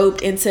get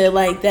roped into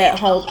like that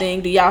whole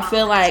thing. Do y'all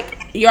feel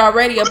like you're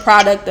already a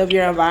product of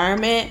your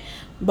environment?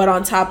 But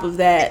on top of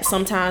that,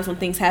 sometimes when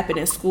things happen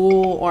in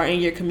school or in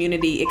your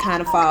community, it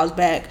kind of falls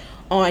back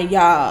on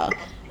y'all,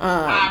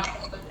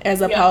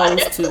 as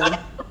opposed to.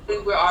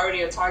 We're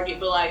already a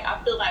target, but like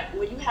I feel like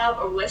when you have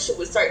a relationship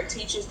with certain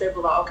teachers, they're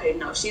like, okay,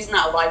 no, she's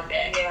not like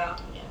that. Yeah.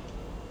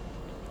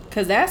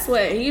 Cause that's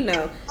what, you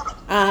know.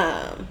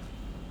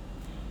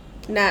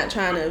 Not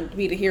trying to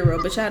be the hero,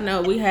 but y'all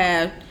know we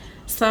have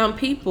some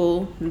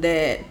people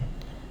that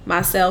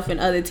myself and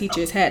other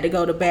teachers had to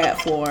go to bat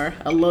for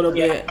a little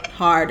bit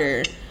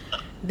harder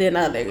than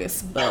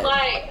others. But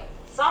like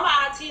some of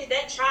our teachers,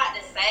 they tried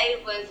to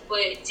save us,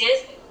 but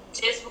just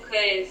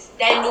because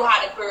they knew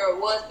how the girl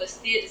was, but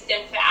still the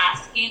same for our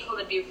skin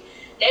color difference,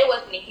 they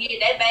wasn't here.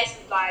 They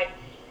basically like,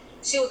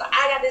 she was like,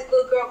 I got this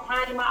little girl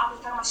crying in my office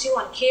talking about she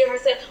want to kill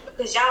herself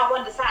because y'all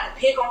want to decide to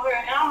pick on her.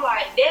 And I'm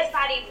like, that's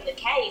not even the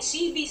case.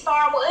 She be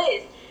starring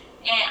with us.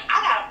 And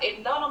I got a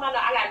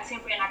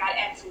temper and I got an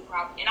attitude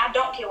problem. And I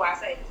don't care what I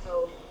say.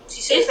 So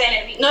she should say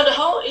that to me. No, the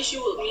whole issue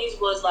with me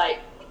was like,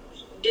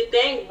 the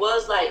thing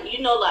was like, you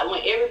know, like when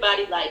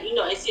everybody like, you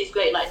know, in 6th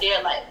grade, like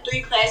there like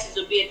 3 classes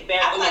would be at the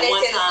bathroom at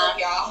one time.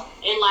 Y'all.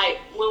 And like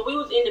when we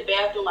was in the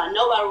bathroom, like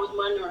nobody was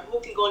wondering who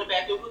can go in the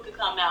bathroom, who can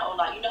come out, or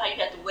like, you know how you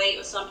have to wait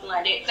or something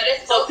like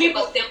that. So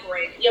people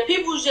separated. Yeah,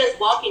 people was just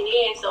walking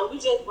in, so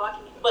we just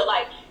walking in. But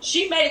like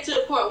she made it to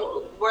the point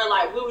where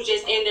like we were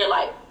just in there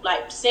like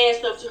saying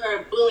stuff to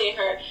her, bullying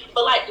her.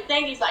 But like the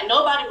thing is like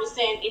nobody was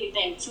saying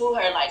anything to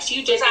her. Like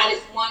she just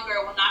this one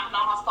girl was knocking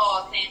on her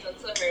stall saying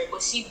something to her,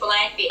 but she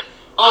blanked it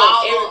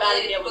on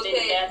everybody that was in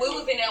the bathroom. We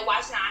was in there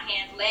washing our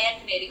hands,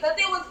 laughing at it because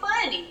it was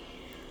funny.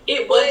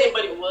 It wasn't,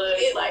 but it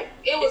was like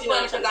it was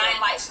funny because I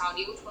ain't like Sean.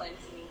 It was funny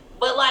to me.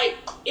 But like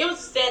it was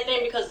a sad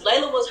thing because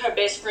Layla was her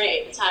best friend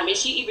at the time, and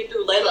she even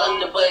threw Layla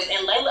under the bus.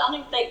 And Layla, I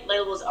don't even think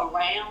Layla was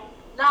around.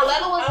 No,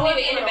 Layla wasn't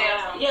even in the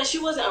bathroom. Yeah, she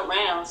wasn't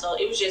around, so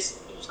it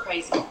was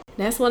crazy.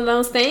 that's one of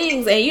those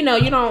things, and you know,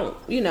 you don't,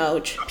 you know,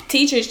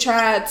 teachers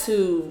try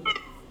to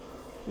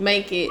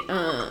make it,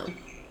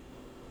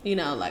 you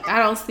know, like I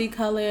don't see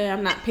color.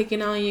 I'm not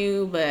picking on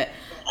you, but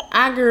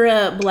I grew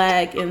up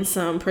black in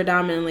some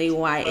predominantly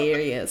white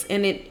areas,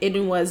 and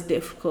it was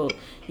difficult.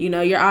 You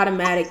know, you're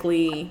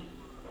automatically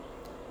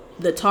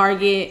the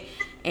target,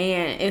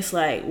 and it's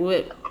like,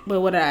 what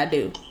but what did I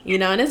do? You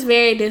know, and it's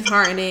very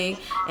disheartening.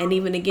 And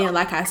even again,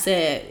 like I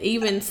said,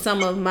 even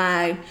some of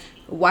my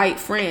white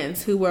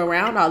friends who were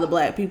around all the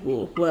black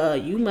people, well,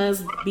 you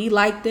must be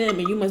like them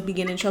and you must be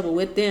getting in trouble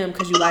with them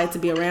because you like to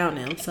be around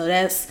them. So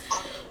that's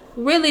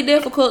really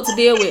difficult to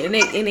deal with, and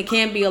it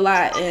can be a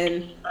lot.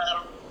 And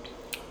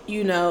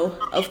you know,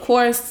 of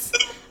course,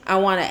 I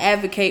want to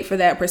advocate for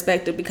that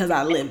perspective because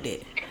I lived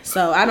it.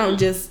 So I don't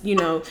just, you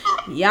know,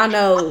 y'all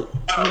know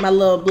my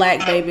little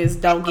black babies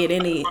don't get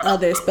any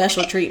other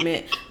special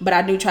treatment, but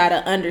I do try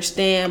to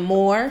understand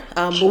more.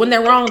 But when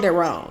they're wrong, they're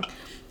wrong.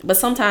 But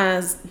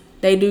sometimes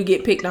they do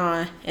get picked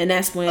on, and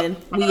that's when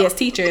we as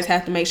teachers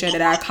have to make sure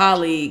that our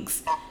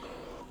colleagues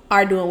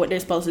are doing what they're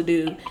supposed to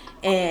do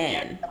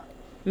and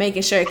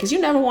making sure, because you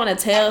never want to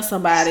tell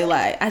somebody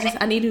like,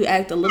 I need to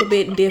act a little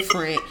bit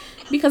different,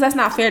 because that's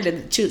not fair to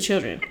the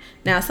children.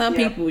 Now, some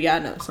people, y'all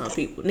know, some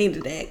people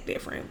needed to act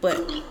different, but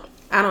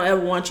I don't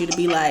ever want you to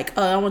be like,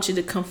 oh, I want you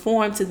to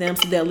conform to them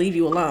so they'll leave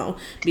you alone,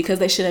 because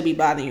they shouldn't be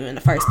bothering you in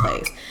the first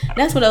place.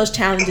 That's what those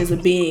challenges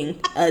of being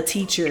a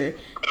teacher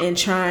and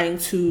trying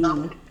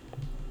to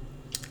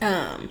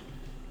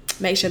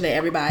make sure that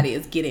everybody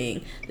is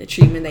getting the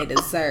treatment they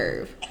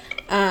deserve.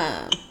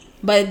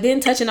 But then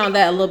touching on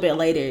that a little bit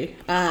later,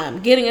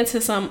 getting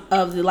into some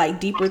of the like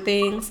deeper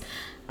things,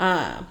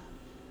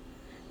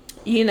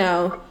 you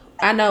know,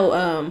 I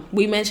know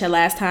we mentioned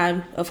last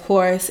time, of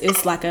course,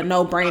 it's like a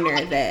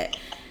no-brainer that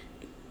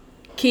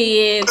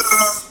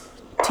kids,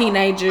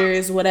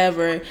 teenagers,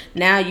 whatever,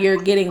 now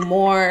you're getting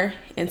more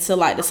into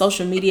like the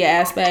social media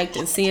aspect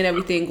and seeing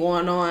everything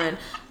going on,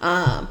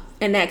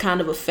 and that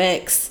kind of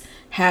affects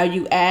how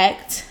you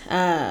act,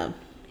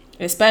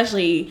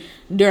 especially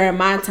during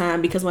my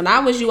time, because when I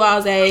was you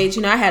all's age,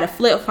 you know, I had a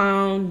flip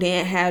phone,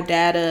 didn't have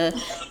data,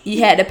 you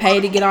had to pay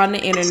to get on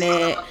the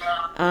internet.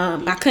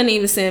 I couldn't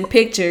even send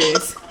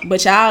pictures,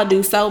 but y'all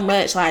do so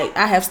much. Like,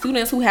 I have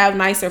students who have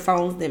nicer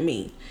phones than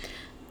me,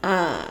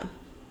 and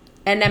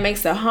that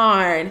makes it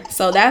hard.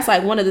 So that's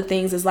like one of the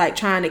things is like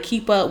trying to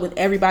keep up with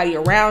everybody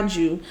around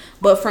you.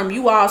 But from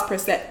you all's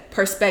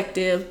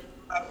perspective,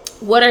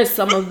 what are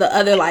some of the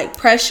other like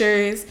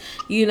pressures,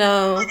 you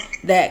know,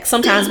 that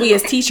sometimes we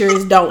as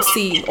teachers don't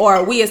see,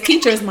 or we as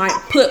teachers might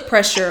put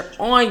pressure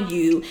on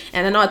you?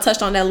 And I know I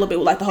touched on that a little bit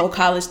with like the whole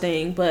college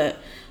thing, but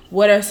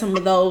what are some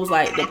of those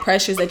like the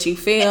pressures that you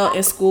feel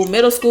in school,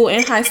 middle school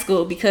and high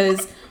school?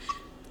 Because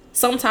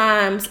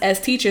sometimes as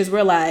teachers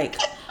we're like,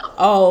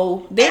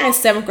 oh, they're in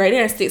 7th grade,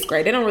 they're in 6th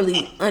grade, they don't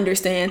really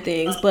understand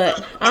things.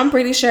 But I'm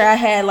pretty sure I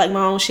had like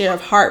my own share of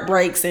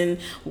heartbreaks and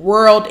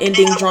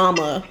world-ending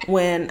drama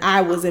when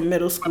I was in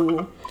middle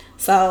school.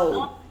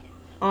 So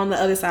on the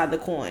other side of the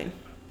coin,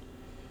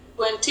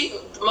 When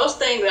most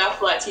things that I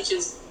feel like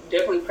teachers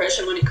definitely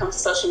pressure when it comes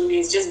to social media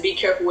is just be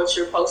careful what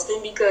you're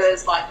posting,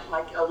 because like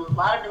a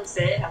lot of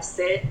them have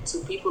said to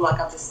people, like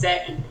I've just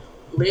sat and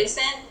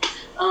listened.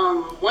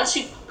 Once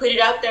you put it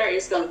out there,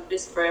 it's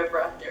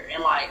forever out there,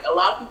 and like a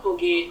lot of people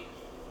get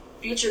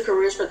future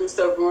careers for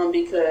themselves ruined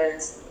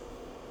because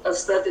of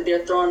stuff that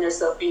they're throwing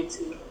themselves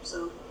into.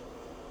 So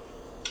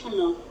I don't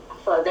know. I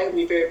feel like that can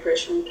be very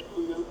pressuring. I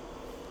don't know.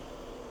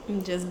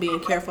 just being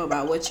careful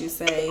about what you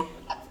say,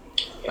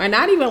 or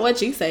not even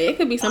what you say. It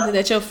could be something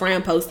that your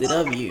friend posted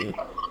of you.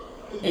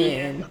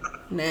 And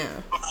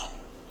now,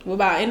 what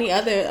about any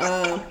other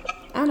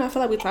I don't know, I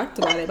feel like we talked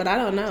about it, but I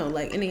don't know,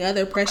 like any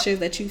other pressures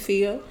that you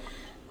feel,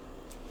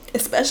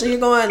 especially you're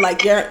going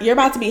like you're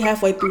about to be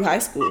halfway through high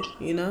school,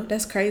 you know?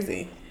 That's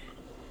crazy.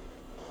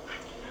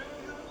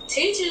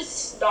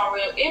 Teachers don't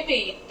really, it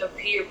be the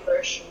peer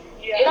pressure.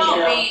 Yeah. It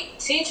don't be,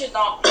 teachers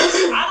don't,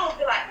 I don't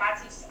feel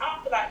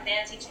like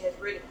now teacher has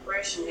really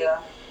pressured me.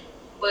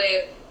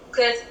 But,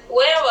 because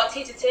whatever a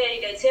teacher tell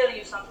you, they tell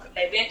you something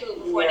they've been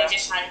through before, they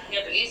just trying to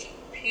help you. It's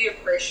peer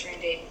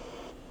pressuring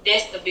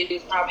that's the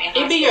biggest problem in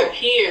high It be school. your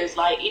peers,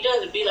 like, it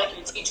doesn't be like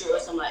your teacher or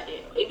something like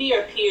that. It be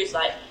your peers,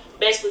 like,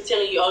 basically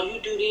telling you, oh,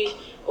 you do this,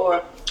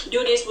 or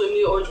do this with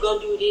me, or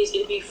go do this,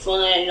 it'll be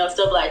fun, you know,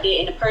 stuff like that.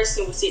 And the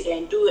person will sit there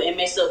and do it and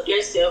mess up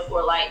their self,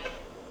 or, like,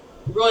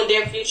 ruin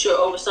their future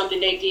over something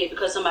they did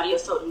because somebody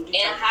else told them to do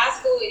In something. high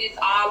school, it's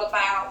all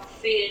about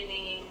fitting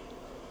in.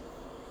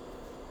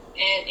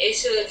 And it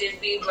should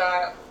just be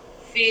about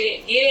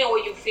get in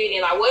where you fit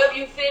in. Like, wherever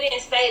you fit in,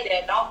 stay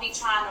there. Don't be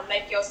trying to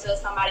make yourself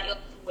somebody else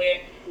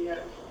where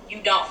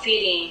you don't fit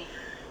in.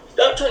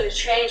 Stop trying to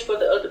change for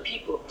the other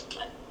people.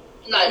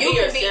 Like, Be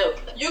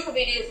yourself. You could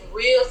be this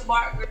real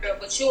smart girl,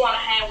 but you want to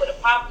hang with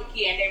a popular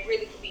kid and they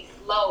really could be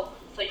slow.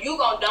 So you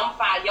going to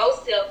dumbify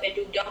yourself and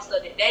do dumb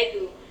stuff that they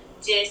do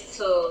just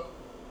to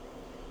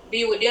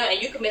be with them,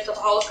 and you can mess up a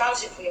whole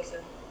scholarship for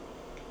yourself.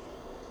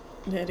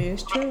 That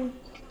is true.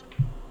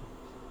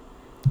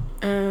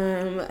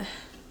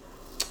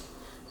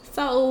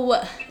 So,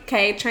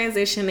 okay,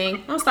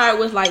 transitioning. I'll start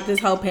with like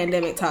this whole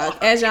pandemic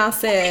talk. As y'all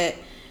said,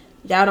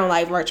 y'all don't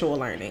like virtual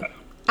learning.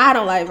 I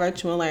don't like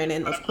virtual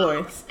learning, of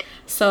course.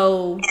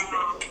 So,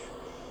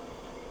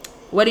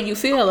 what do you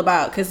feel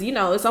about? Because, you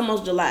know, it's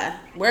almost July.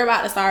 We're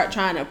about to start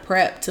trying to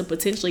prep to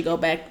potentially go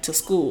back to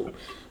school.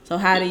 So,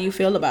 how do you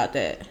feel about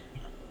that?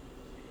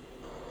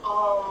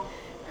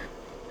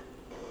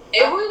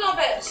 If we go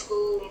back to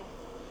school,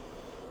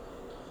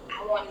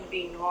 I want it to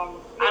be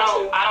normal. I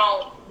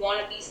don't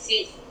want to be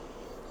 6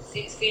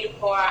 feet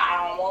apart.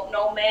 I don't want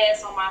no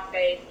mask on my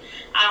face.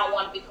 I don't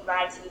want to be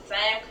provided to the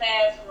same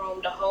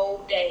classroom the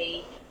whole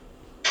day.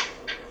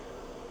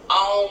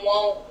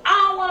 I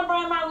don't want to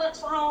bring my lunch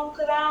from home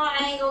because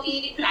I ain't gonna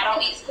eat it. I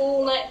don't eat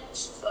school lunch,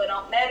 so it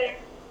don't matter.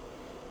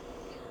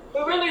 We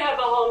really have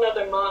a whole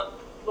nother month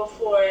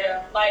before,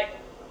 like,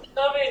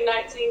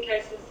 COVID-19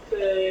 cases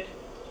could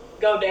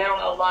go down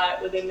a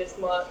lot within this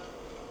month,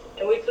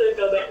 and we could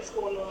go back to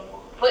school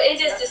normal. But it's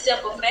just a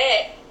simple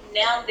fact.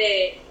 Now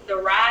that the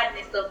rioting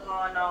and stuff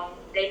going on,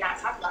 they not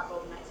talking about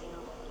COVID-19 no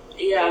more.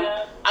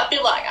 Yeah. I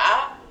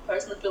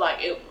personally feel like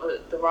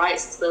the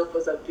riots and stuff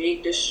was a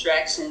big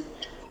distraction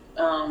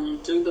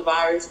through the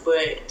virus.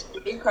 But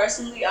me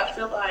personally, I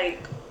feel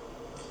like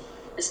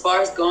as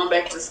far as going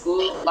back to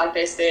school, like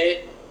they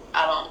said,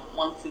 I don't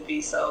want to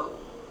be so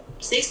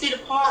 6 feet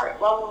apart,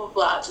 blah, blah, blah,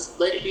 blah. Just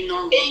let it be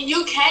normal. And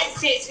you can't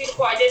 6 feet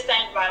apart. Just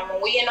think about it.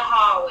 When we in the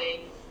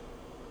hallway,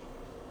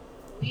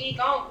 we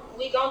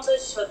gon' touch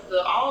each other.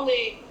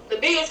 The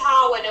biggest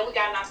hallway that we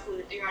got in our school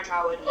is 300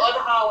 hallway. The other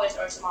hallways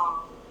are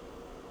small.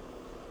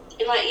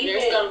 And like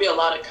there's gonna be a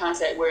lot of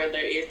contact where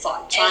there is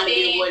like trying to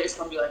get away. It's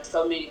gonna be like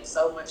so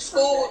much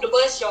school, contact. the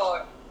bus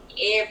yard,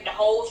 the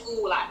whole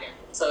school out there.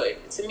 So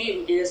to me,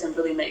 it doesn't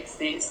really make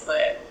sense.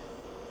 But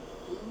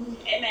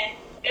amen.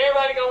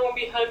 Everybody gonna want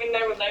to be hugging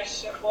their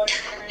relationship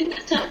boyfriend.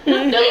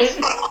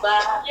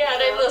 Yeah,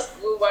 they little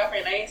school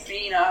boyfriend they ain't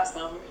seen all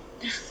summer.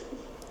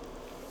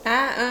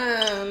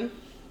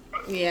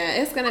 Yeah,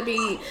 it's gonna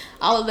be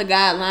all of the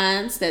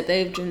guidelines that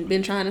they've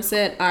been trying to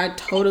set are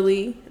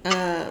totally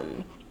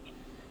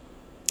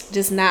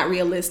just not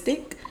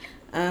realistic.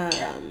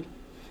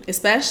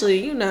 Especially,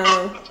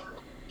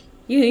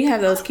 you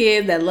have those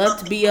kids that love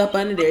to be up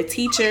under their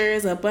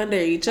teachers, up under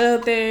each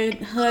other,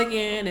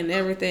 hugging and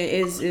everything.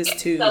 Is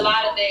too. It's a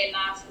lot of that in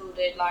our school.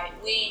 That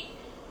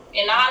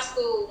in our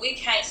school we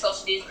can't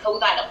social distance because we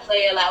like to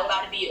play a lot. We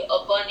like to be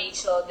up under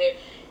each other.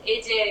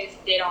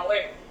 They don't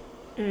work.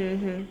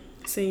 Mhm.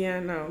 See, yeah,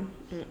 no.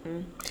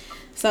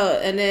 So,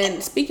 and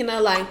then speaking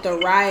of like the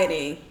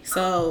rioting,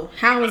 so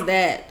how was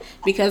that?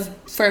 Because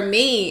for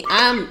me,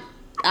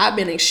 I've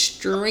been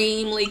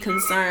extremely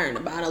concerned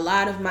about a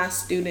lot of my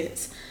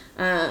students,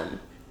 of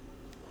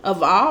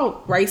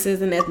all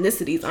races and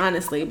ethnicities,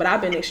 honestly. But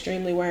I've been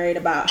extremely worried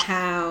about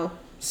how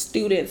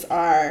students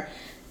are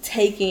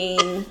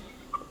taking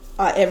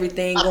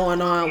everything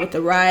going on with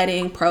the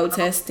rioting,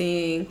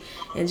 protesting,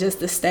 and just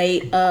the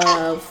state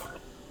of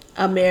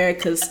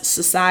America's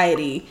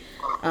society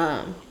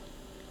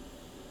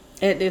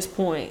at this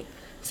point.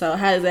 So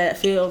how does that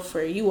feel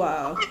for you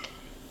all?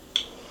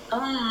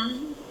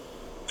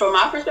 From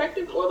my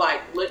perspective, or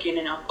like looking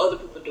at other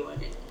people doing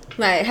it.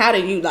 Like, how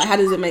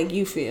does it make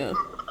you feel?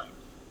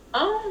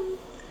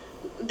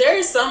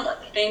 There's some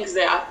things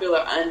that I feel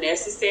are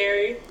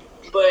unnecessary,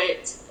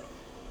 but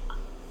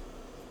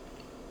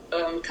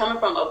coming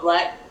from a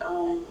black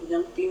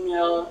young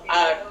female,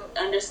 I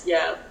understand.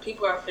 Yeah,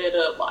 people are fed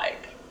up.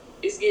 Like,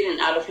 it's getting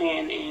out of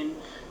hand, and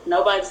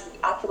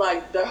I feel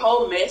like the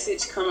whole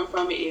message coming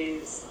from it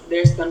is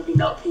there's going to be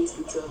no peace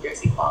until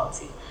there's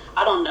equality.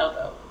 I don't know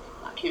though.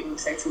 I can't really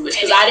say too much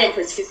because I didn't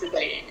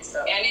participate in it.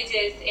 So. And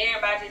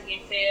everybody just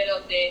getting fed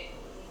up that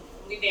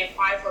we've been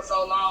fighting for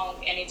so long,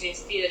 and it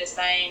just still the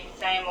same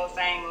old.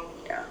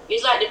 Yeah.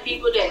 It's like the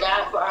people that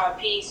died for our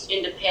peace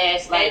in the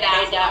past, like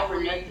they died for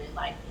nothing.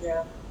 Like,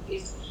 yeah.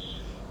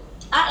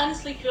 I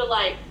honestly feel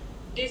like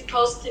this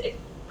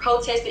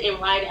protesting and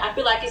rioting, I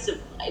feel like it's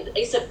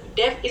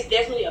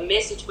definitely a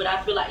message, but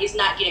I feel like it's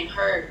not getting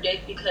heard.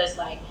 That's because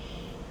like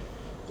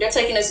they're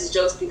taking us as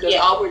jokes because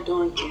all we're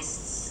doing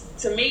is,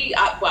 to me,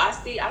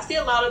 I see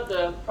a lot of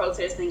the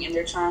protesting and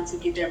they're trying to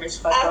get their message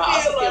across. I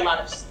also see a lot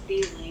of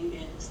stealing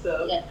and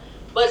stuff. Yeah.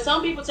 But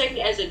some people take it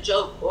as a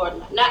joke, or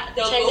not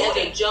take it as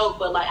a joke,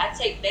 but like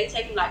they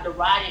take like the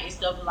rioting and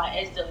stuff like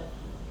as the,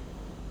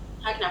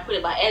 how can I put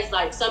it, like as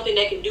like something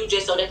they can do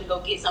just so they can go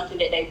get something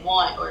that they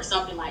want or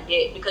something like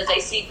that, because they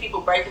see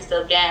people breaking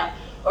stuff down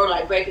or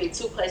like breaking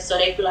into places, so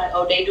they feel like,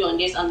 oh, they doing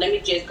this, let me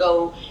just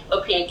go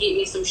up here and get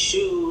me some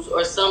shoes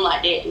or something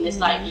like that, and it's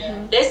like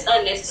that's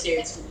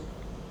unnecessary to me.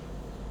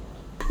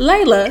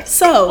 Layla,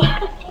 so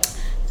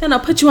then I'll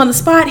put you on the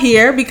spot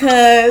here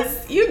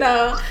because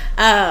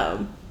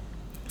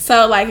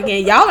so like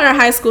again, y'all are in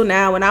high school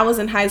now. When I was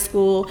in high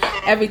school,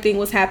 everything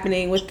was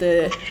happening with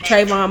the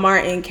Trayvon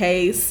Martin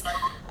case.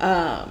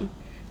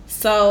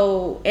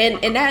 So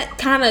and that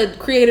kind of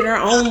created our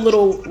own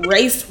little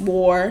race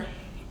war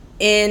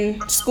in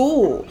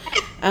school.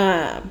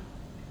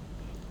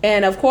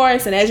 And of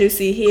course, and as you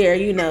see here,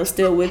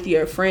 still with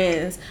your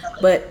friends,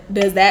 but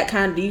do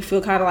you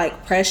feel kind of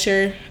like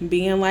pressure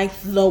being like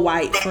the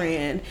white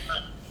friend,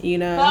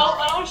 Well,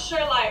 I'm sure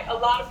like a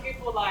lot of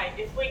people, like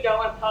if we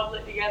go in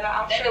public together,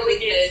 I'm sure we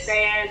get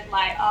stares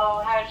like,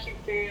 oh, how does she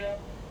feel?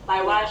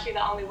 Like, why is she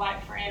the only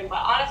white friend? But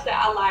honestly,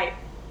 I like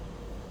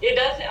it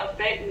doesn't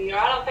affect me, or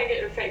I don't think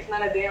it affects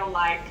none of them.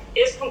 Like,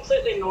 it's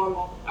completely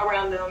normal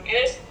around them. And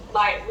it's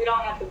like, we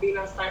don't have to be in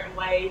a certain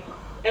way.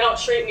 They don't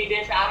treat me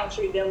different. I don't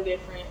treat them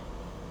different.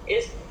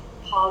 It's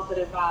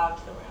positive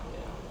vibes around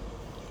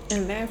them.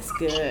 And that's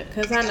good.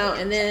 Because I know,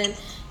 and then,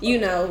 you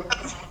know,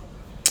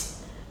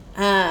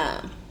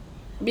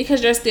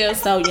 because you're still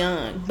so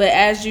young. But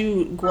as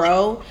you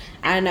grow,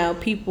 I know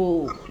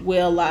people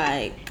will,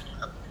 like,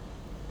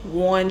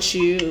 want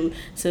you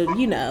to,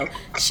 you know,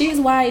 she's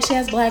white, she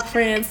has black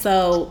friends,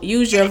 so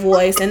use your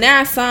voice. And there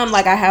are some,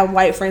 like, I have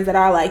white friends that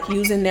are like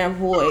using their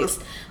voice,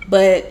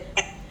 but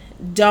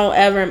don't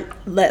ever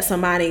let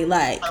somebody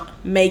like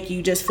make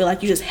you just feel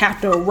like you just have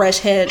to rush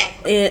head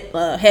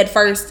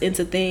first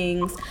into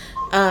things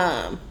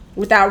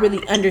without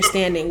really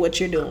understanding what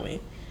you're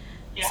doing.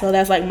 So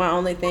that's like my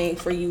only thing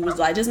for you is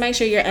like, just make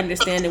sure you're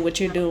understanding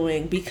what you're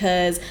doing,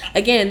 because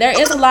again, there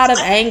is a lot of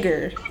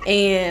anger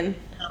and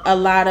a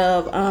lot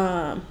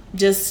of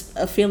just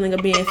a feeling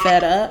of being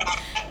fed up,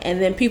 and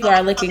then people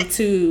are looking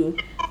to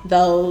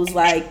those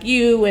like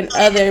you and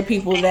other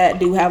people that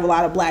do have a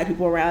lot of black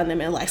people around them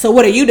and like, so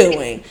what are you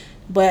doing?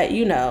 But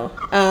you know,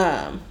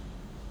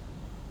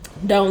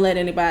 don't let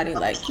anybody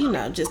like, you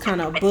know, just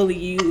kind of bully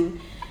you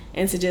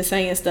into just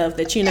saying stuff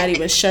that you're not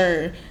even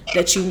sure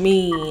that you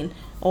mean,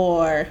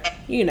 or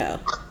you know,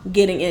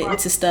 getting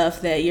into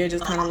stuff that you're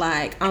just kind of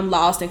like, I'm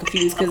lost and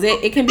confused, because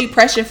it can be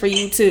pressure for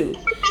you too.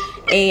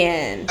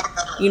 And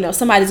you know,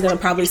 somebody's gonna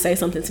probably say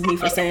something to me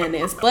for saying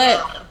this,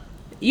 but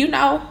you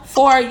know,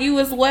 for you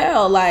as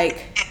well,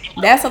 like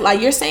that's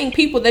like you're seeing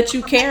people that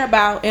you care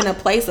about in a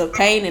place of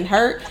pain and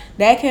hurt.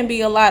 That can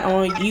be a lot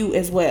on you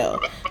as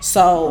well.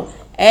 So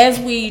as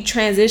we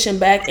transition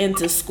back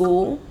into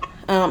school,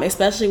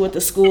 especially with the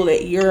school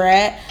that you're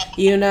at,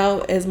 you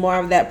know, is more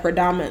of that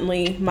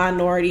predominantly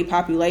minority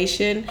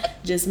population,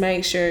 just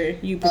make sure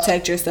you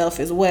protect yourself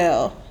as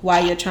well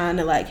while you're trying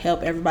to like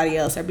help everybody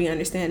else or be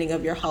understanding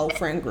of your whole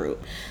friend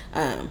group.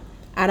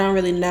 I don't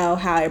really know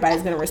how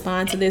everybody's going to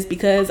respond to this,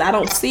 because I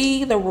don't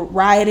see the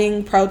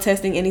rioting,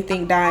 protesting,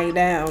 anything dying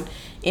down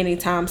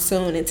anytime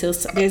soon until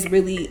there's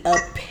really a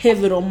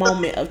pivotal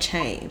moment of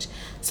change.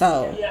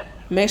 So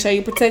make sure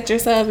you protect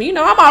yourself. You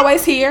know, I'm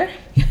always here.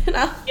 You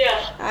know.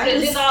 Yeah.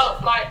 Because you know,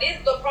 like this,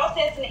 the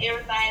protesting and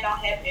everything don't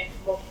happen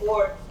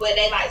before, but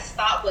they like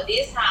stop. But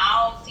this time,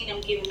 I don't see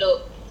them giving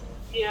up.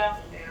 Yeah.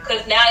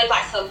 Because now it's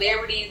like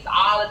celebrities,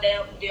 all of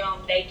them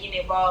they get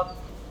involved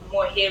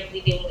more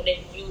heavily than what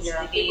they usually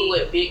did. People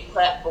with big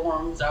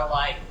platforms are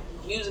like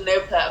using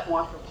their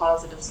platform for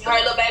positive You stuff.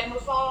 heard Lil Baby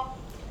before?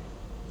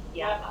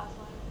 Yeah.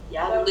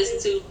 Y'all can listen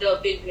to the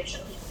big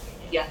picture.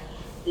 Yeah.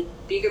 The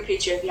bigger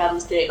picture, if y'all haven't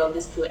listened to it, go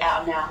listen to it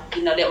out now.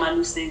 You know, that's my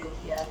new single.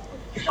 Yeah.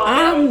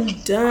 I'm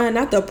done.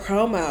 Not the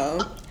promo.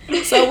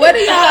 So what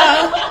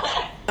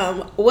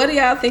do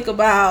y'all think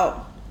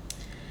about,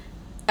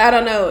 I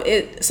don't know,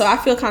 so I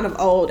feel kind of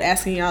old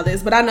asking y'all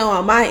this, but I know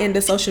on my end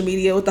of social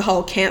media with the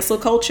whole cancel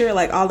culture,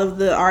 like all of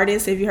the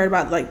artists, if you heard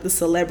about like the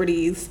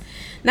celebrities,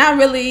 not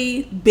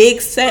really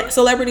big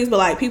celebrities, but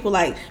like people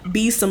like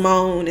B.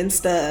 Simone and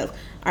stuff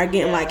are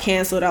getting like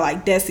canceled, or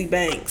like Desi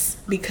Banks,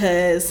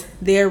 because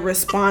their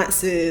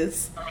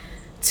responses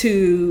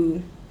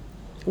to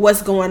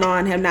what's going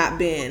on have not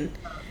been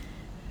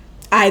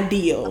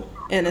ideal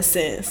in a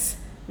sense.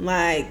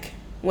 Like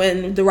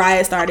when the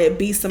riot started,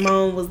 B.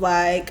 Simone was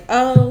like,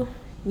 oh,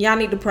 y'all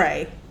need to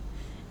pray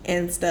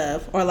and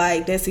stuff. Or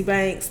like Desi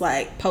Banks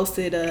like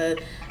posted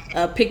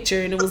a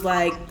picture and it was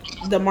like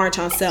the March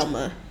on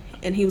Selma,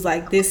 and he was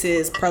like, this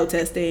is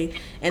protesting.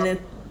 And then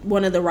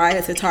one of the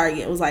riots at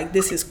Target was like,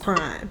 this is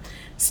crime.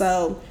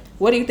 So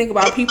what do you think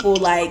about people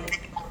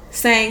like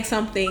saying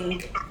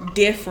something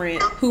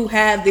different who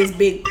have this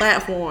big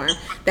platform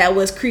that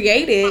was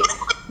created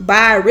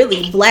by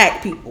really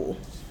black people?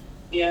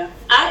 Yeah,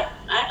 I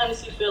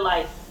honestly feel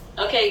like,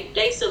 okay,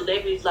 they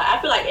celebrities, like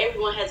I feel like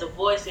everyone has a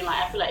voice, and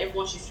like I feel like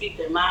everyone should speak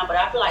their mind, but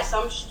I feel like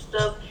some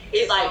stuff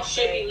is like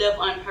should be left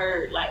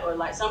unheard, like, or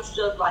like some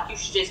stuff like you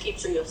should just keep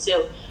to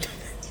yourself.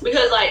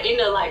 Because like in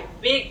the like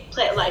big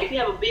like if you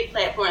have a big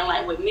platform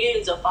like with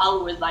millions of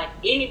followers, like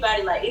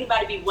anybody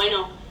be waiting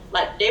on,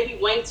 like they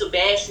be waiting to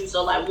bash you,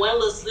 so like one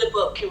little slip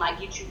up can like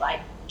get you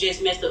like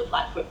just messed up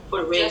like for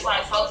the rest. Just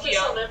like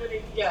Tokyo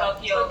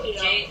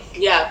Jets.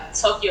 Yeah,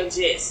 Tokyo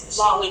Jets.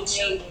 When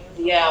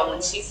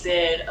she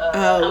said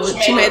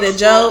she made a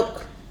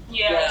joke.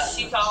 Yeah,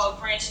 she told her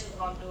friend she was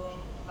gonna do them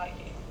like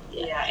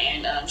that. Yeah,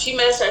 and she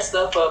messed her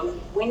stuff up.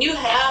 When you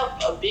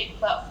have a big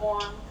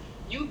platform,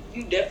 you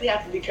definitely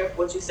have to be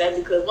careful what you say,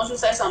 because once you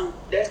say something,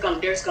 they're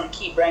just gonna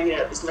keep bringing it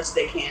up as much as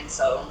they can.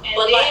 So, and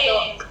but then,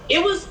 like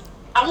it was,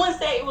 I wouldn't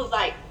say it was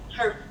like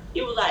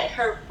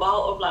her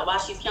fault of like why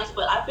she's canceled,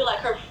 but I feel like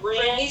her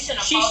friend,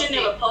 she should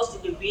never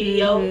posted the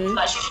video. Mm-hmm.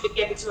 Like she should have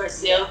kept it to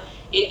herself.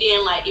 And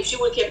then like if she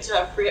would have kept it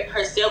to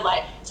herself,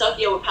 like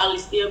Tokyo would probably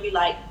still be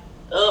like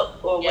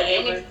up or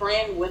whatever. Any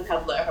friend wouldn't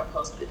have let her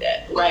post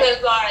that. Right.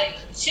 Because like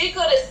she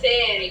could have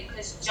said it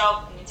because she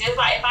joking. Just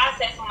like if I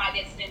said something like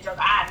that to them joke,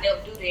 I'd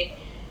never do that.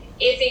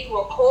 If it's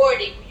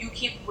recorded, you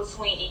keep it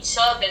between each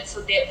other,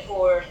 so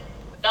therefore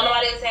Don't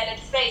nobody else have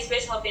nothing to say,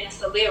 especially her being a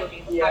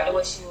celebrity. Yeah. Like the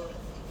way she was.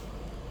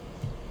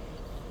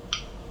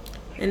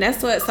 And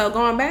that's what, so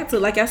going back to,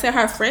 like I said,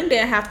 her friend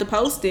didn't have to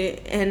post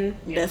it. And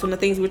that's one of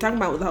the things we were talking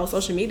about with the whole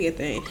social media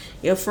thing.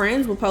 Your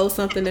friends will post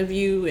something of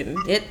you and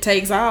it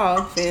takes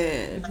off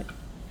and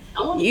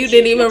you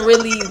didn't even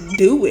really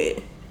do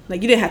it.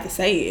 Like, you didn't have to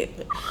say it.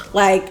 But,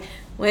 like,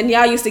 when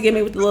y'all used to get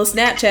me with the little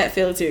Snapchat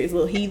filters,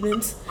 little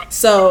heathens.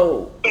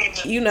 So,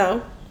 you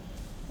know,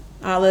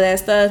 all of that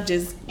stuff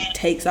just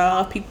takes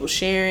off. People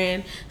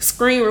sharing.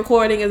 Screen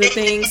recording is a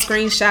thing.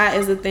 Screenshot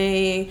is a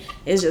thing.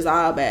 It's just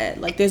all bad.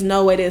 Like, there's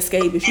no way to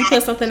escape. If you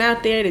put something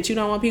out there that you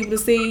don't want people to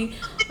see,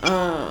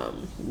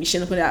 you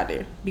shouldn't put it out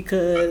there.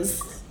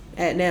 Because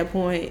at that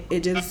point,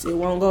 it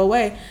won't go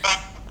away.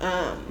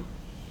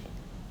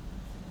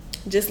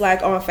 Just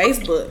like on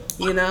Facebook,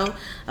 you know,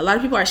 a lot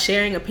of people are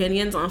sharing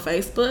opinions on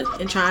Facebook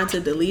and trying to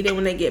delete it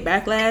when they get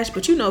backlash.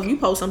 But you know, if you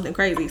post something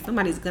crazy,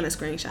 somebody's gonna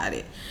screenshot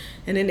it,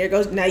 and then there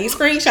goes, now your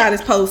screenshot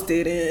is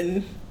posted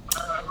and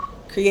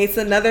creates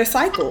another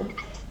cycle.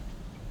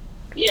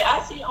 Yeah,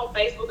 I see on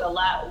Facebook a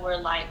lot where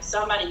like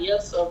somebody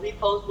else will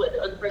repost what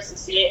the other person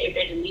said if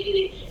they deleted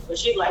it, but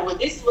she's like, well,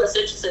 this is what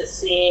such and such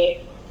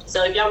said.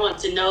 So if y'all want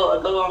to know,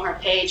 go on her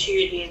page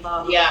here, then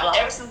blah, blah, Yeah, blah.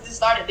 ever since it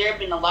started, there have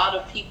been a lot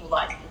of people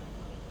like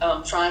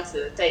trying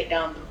to take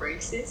down the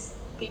racist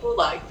people.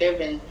 Like, they've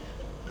been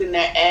putting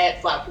their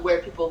ads like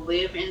where people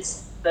live and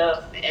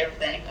stuff and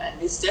everything,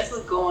 and it's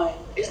definitely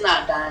it's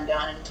not dying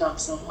down anytime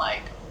soon.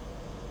 Like,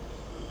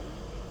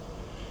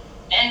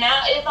 And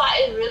now it's like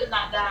it's really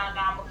not dying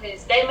down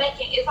because they're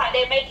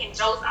making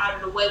jokes out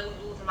of the way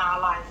we losing our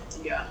life.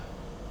 yeah.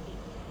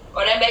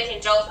 Or they're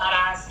making jokes out of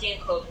our skin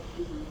color.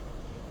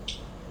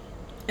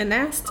 And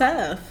that's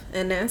tough.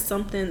 And that's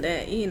something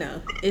that, you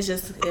know, it's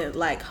just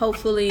like,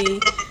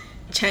 hopefully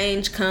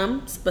change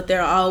comes, but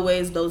there are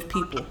always those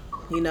people,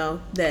 you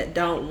know, that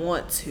don't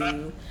want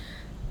to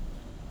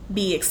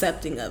be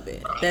accepting of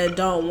it, that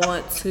don't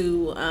want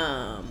to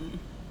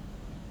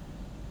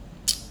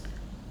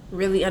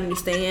really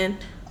understand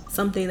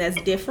something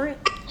that's different.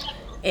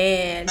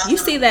 And you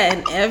see that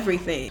in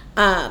everything.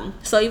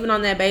 So even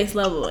on that base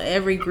level,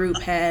 every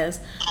group has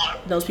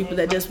those people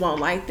that just won't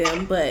like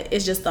them, but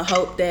it's just the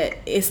hope that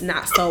it's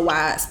not so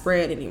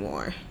widespread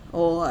anymore,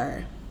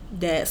 or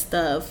that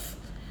stuff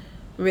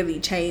really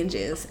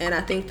changes. And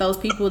I think those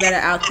people that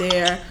are out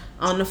there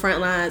on the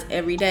front lines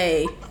every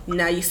day,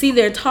 now you see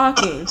they're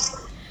talking,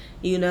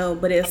 you know,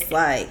 but it's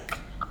like,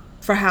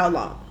 for how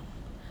long?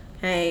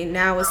 Hey,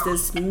 now it's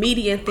this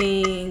media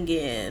thing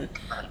and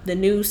the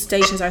news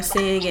stations are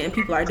saying it and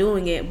people are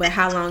doing it, but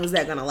how long is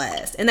that gonna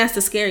last? And that's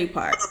the scary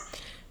part,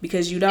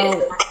 because you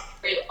don't.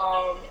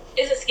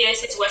 It's a scary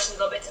situation to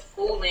go back to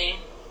schooling,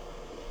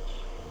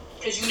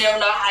 because you never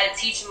know how the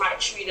teacher might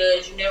treat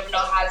us. You never know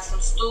how some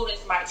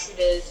students might treat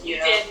us. You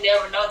just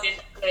never know,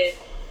 just because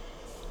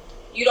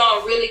you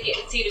don't really get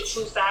to see the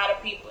true side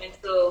of people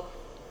until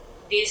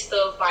this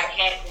stuff like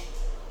happens.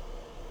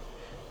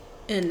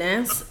 And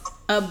that's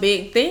a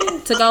big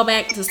thing to go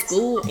back to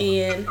school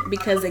in,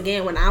 because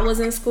again, when I was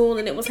in school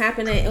and it was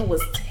happening, it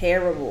was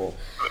terrible.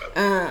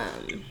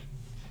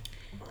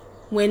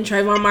 When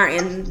Trayvon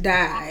Martin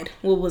died,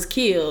 was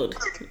killed,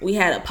 we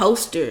had a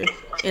poster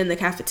in the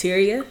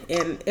cafeteria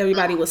and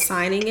everybody was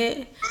signing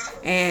it,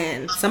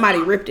 and somebody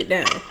ripped it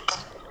down,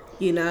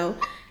 you know,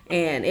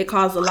 and it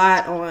caused a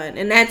lot on.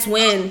 And that's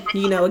when,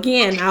 you know,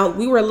 again,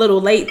 we were a little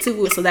late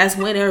to it, so that's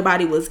when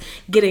everybody was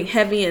getting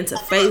heavy into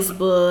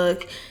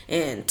Facebook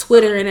and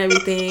Twitter and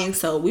everything.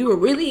 So we were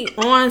really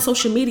on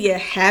social media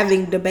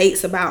having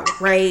debates about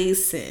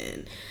race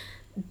and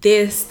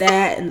this,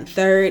 that, and the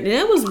third, and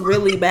it was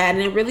really bad,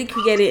 and it really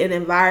created an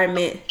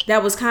environment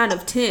that was kind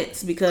of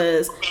tense,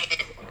 because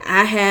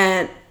I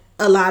had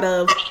a lot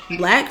of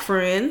black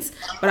friends,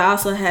 but I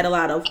also had a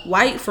lot of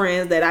white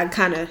friends that I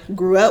kind of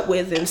grew up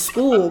with in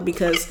school,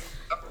 because,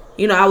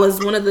 you know, I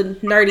was one of the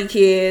nerdy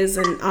kids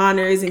and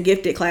honors and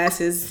gifted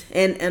classes,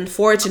 and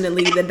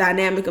unfortunately the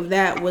dynamic of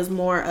that was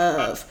more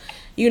of,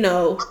 you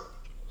know,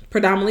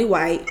 predominantly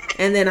white,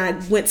 and then I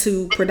went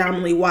to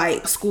predominantly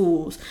white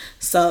schools,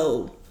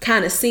 so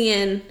kind of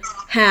seeing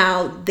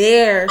how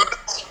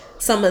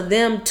some of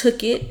them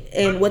took it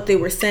and what they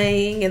were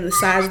saying and the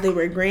sides they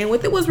were agreeing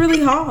with, it was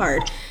really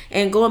hard.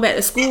 And going back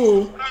to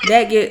school,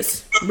 that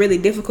gets really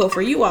difficult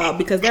for you all,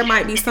 because there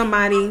might be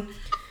somebody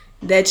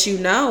that you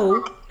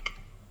know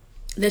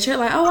that you're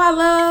like, oh, I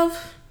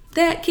love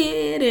that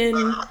kid,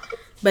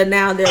 but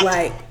now they're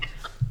like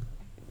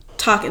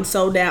talking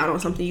so down on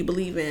something you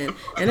believe in,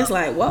 and it's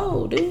like,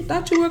 whoa, dude,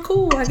 thought you were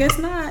cool, I guess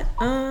not.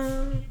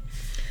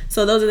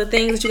 So those are the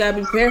things that you gotta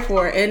be prepared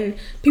for. And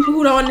people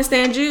who don't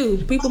understand you,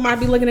 people might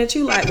be looking at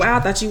you like, wow,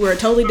 I thought you were a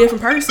totally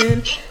different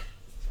person.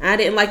 I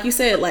didn't, like you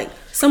said, like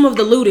some of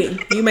the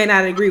looting you may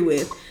not agree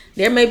with.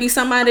 There may be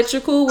somebody that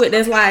you're cool with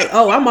that's like,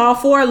 oh, I'm all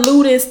for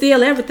looting,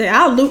 steal everything.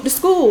 I'll loot the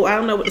school. I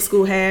don't know what the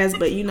school has,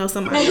 but you know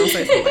somebody don't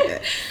say something like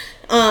that.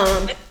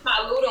 It's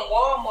not looting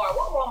Walmart.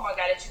 What Walmart got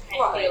that you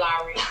can't steal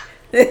already?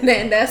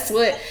 And that's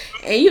what,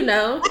 and you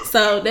know,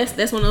 so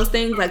that's one of those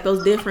things, like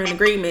those different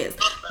agreements.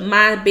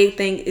 My big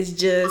thing is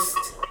just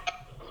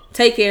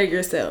take care of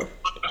yourself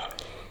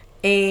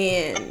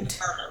and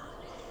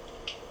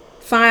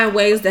find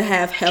ways to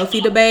have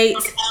healthy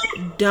debates.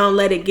 Don't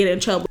let it get in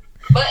trouble.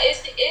 But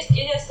it's just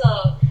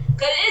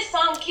cause it's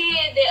some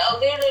kids that are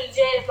literally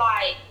just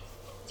like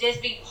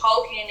just be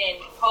poking and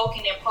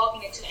poking and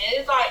poking into, and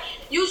it's like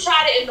you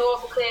try to ignore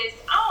because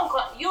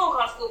you don't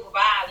come to school for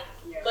violence.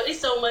 Yeah. But it's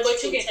so much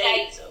But you can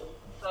take.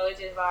 So it's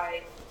just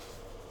like.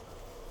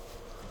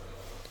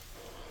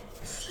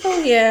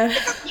 Oh yeah.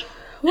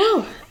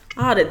 Woo.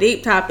 All the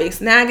deep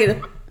topics. Now I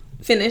get to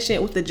finish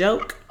it with the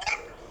joke.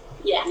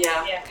 Yeah.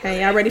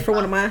 Okay, y'all ready for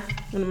one of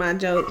my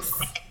jokes?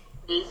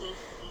 Mm-hmm.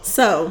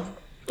 So,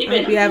 I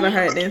hope you haven't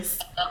heard this.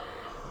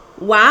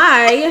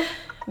 Why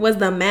was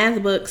the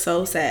math book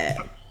so sad?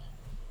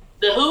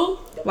 The who?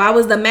 Why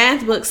was the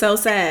math book so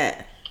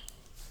sad?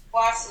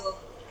 Why so?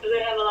 Because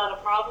they have a lot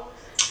of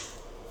problems.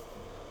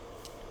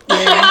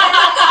 Yeah.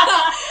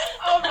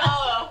 Oh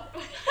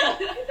no.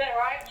 Is that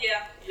right?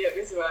 Yeah. Yep,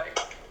 it's right.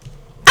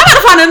 I'm gonna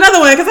find another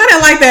one because I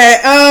didn't like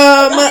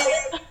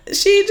that.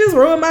 She just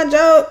ruined my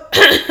joke.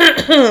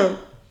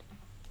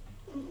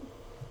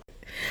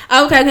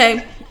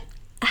 Okay.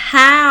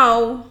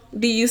 How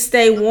do you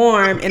stay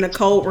warm in a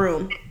cold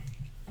room?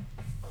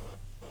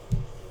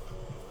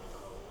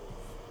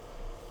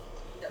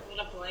 With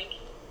a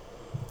blanket.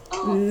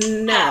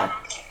 No.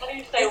 How do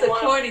you say It's a one?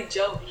 corny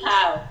joke.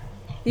 How?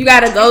 You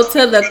gotta go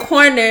to the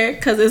corner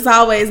because it's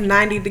always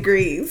 90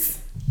 degrees.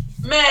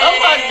 Man. Oh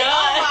my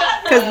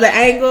god. Because the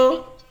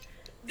angle.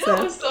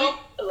 That was so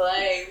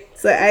lame.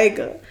 It's an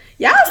angle.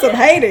 Y'all some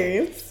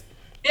haters.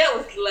 That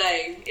was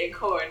lame and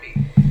corny.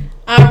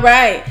 All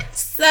right.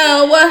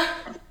 So,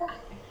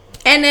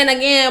 and then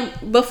again,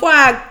 before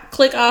I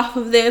click off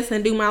of this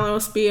and do my little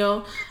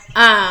spiel,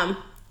 I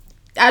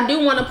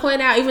do want to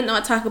point out, even though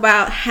I talk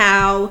about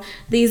how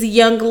these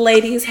young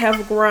ladies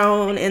have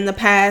grown in the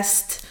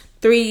past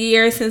 3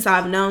 years since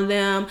I've known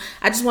them,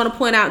 I just want to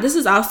point out this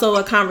is also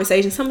a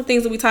conversation. Some of the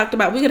things that we talked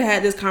about, we could have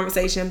had this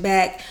conversation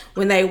back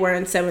when they were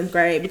in 7th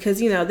grade because,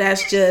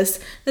 that's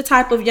just the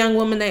type of young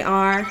woman they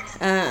are.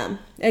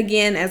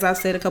 Again, as I've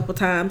said a couple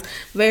times,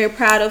 very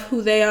proud of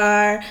who they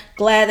are.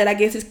 Glad that I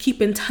get to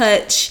keep in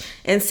touch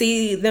and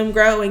see them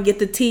grow and get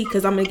the tea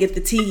because I'm going to get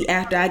the tea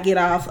after I get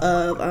off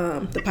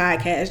of the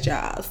podcast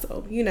job.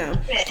 So,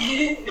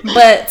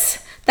 But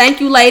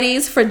thank you,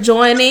 ladies, for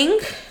joining.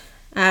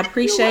 I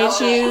appreciate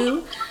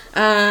you.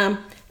 And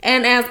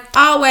as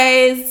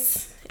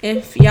always,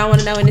 if y'all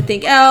want to know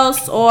anything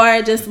else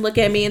or just look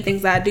at me and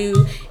things I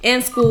do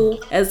in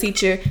school as a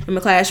teacher in my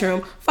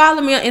classroom,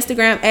 follow me on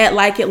Instagram at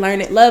Like It, Learn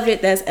It, Love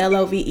It. That's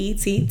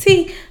LOVETT.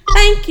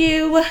 Thank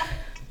you.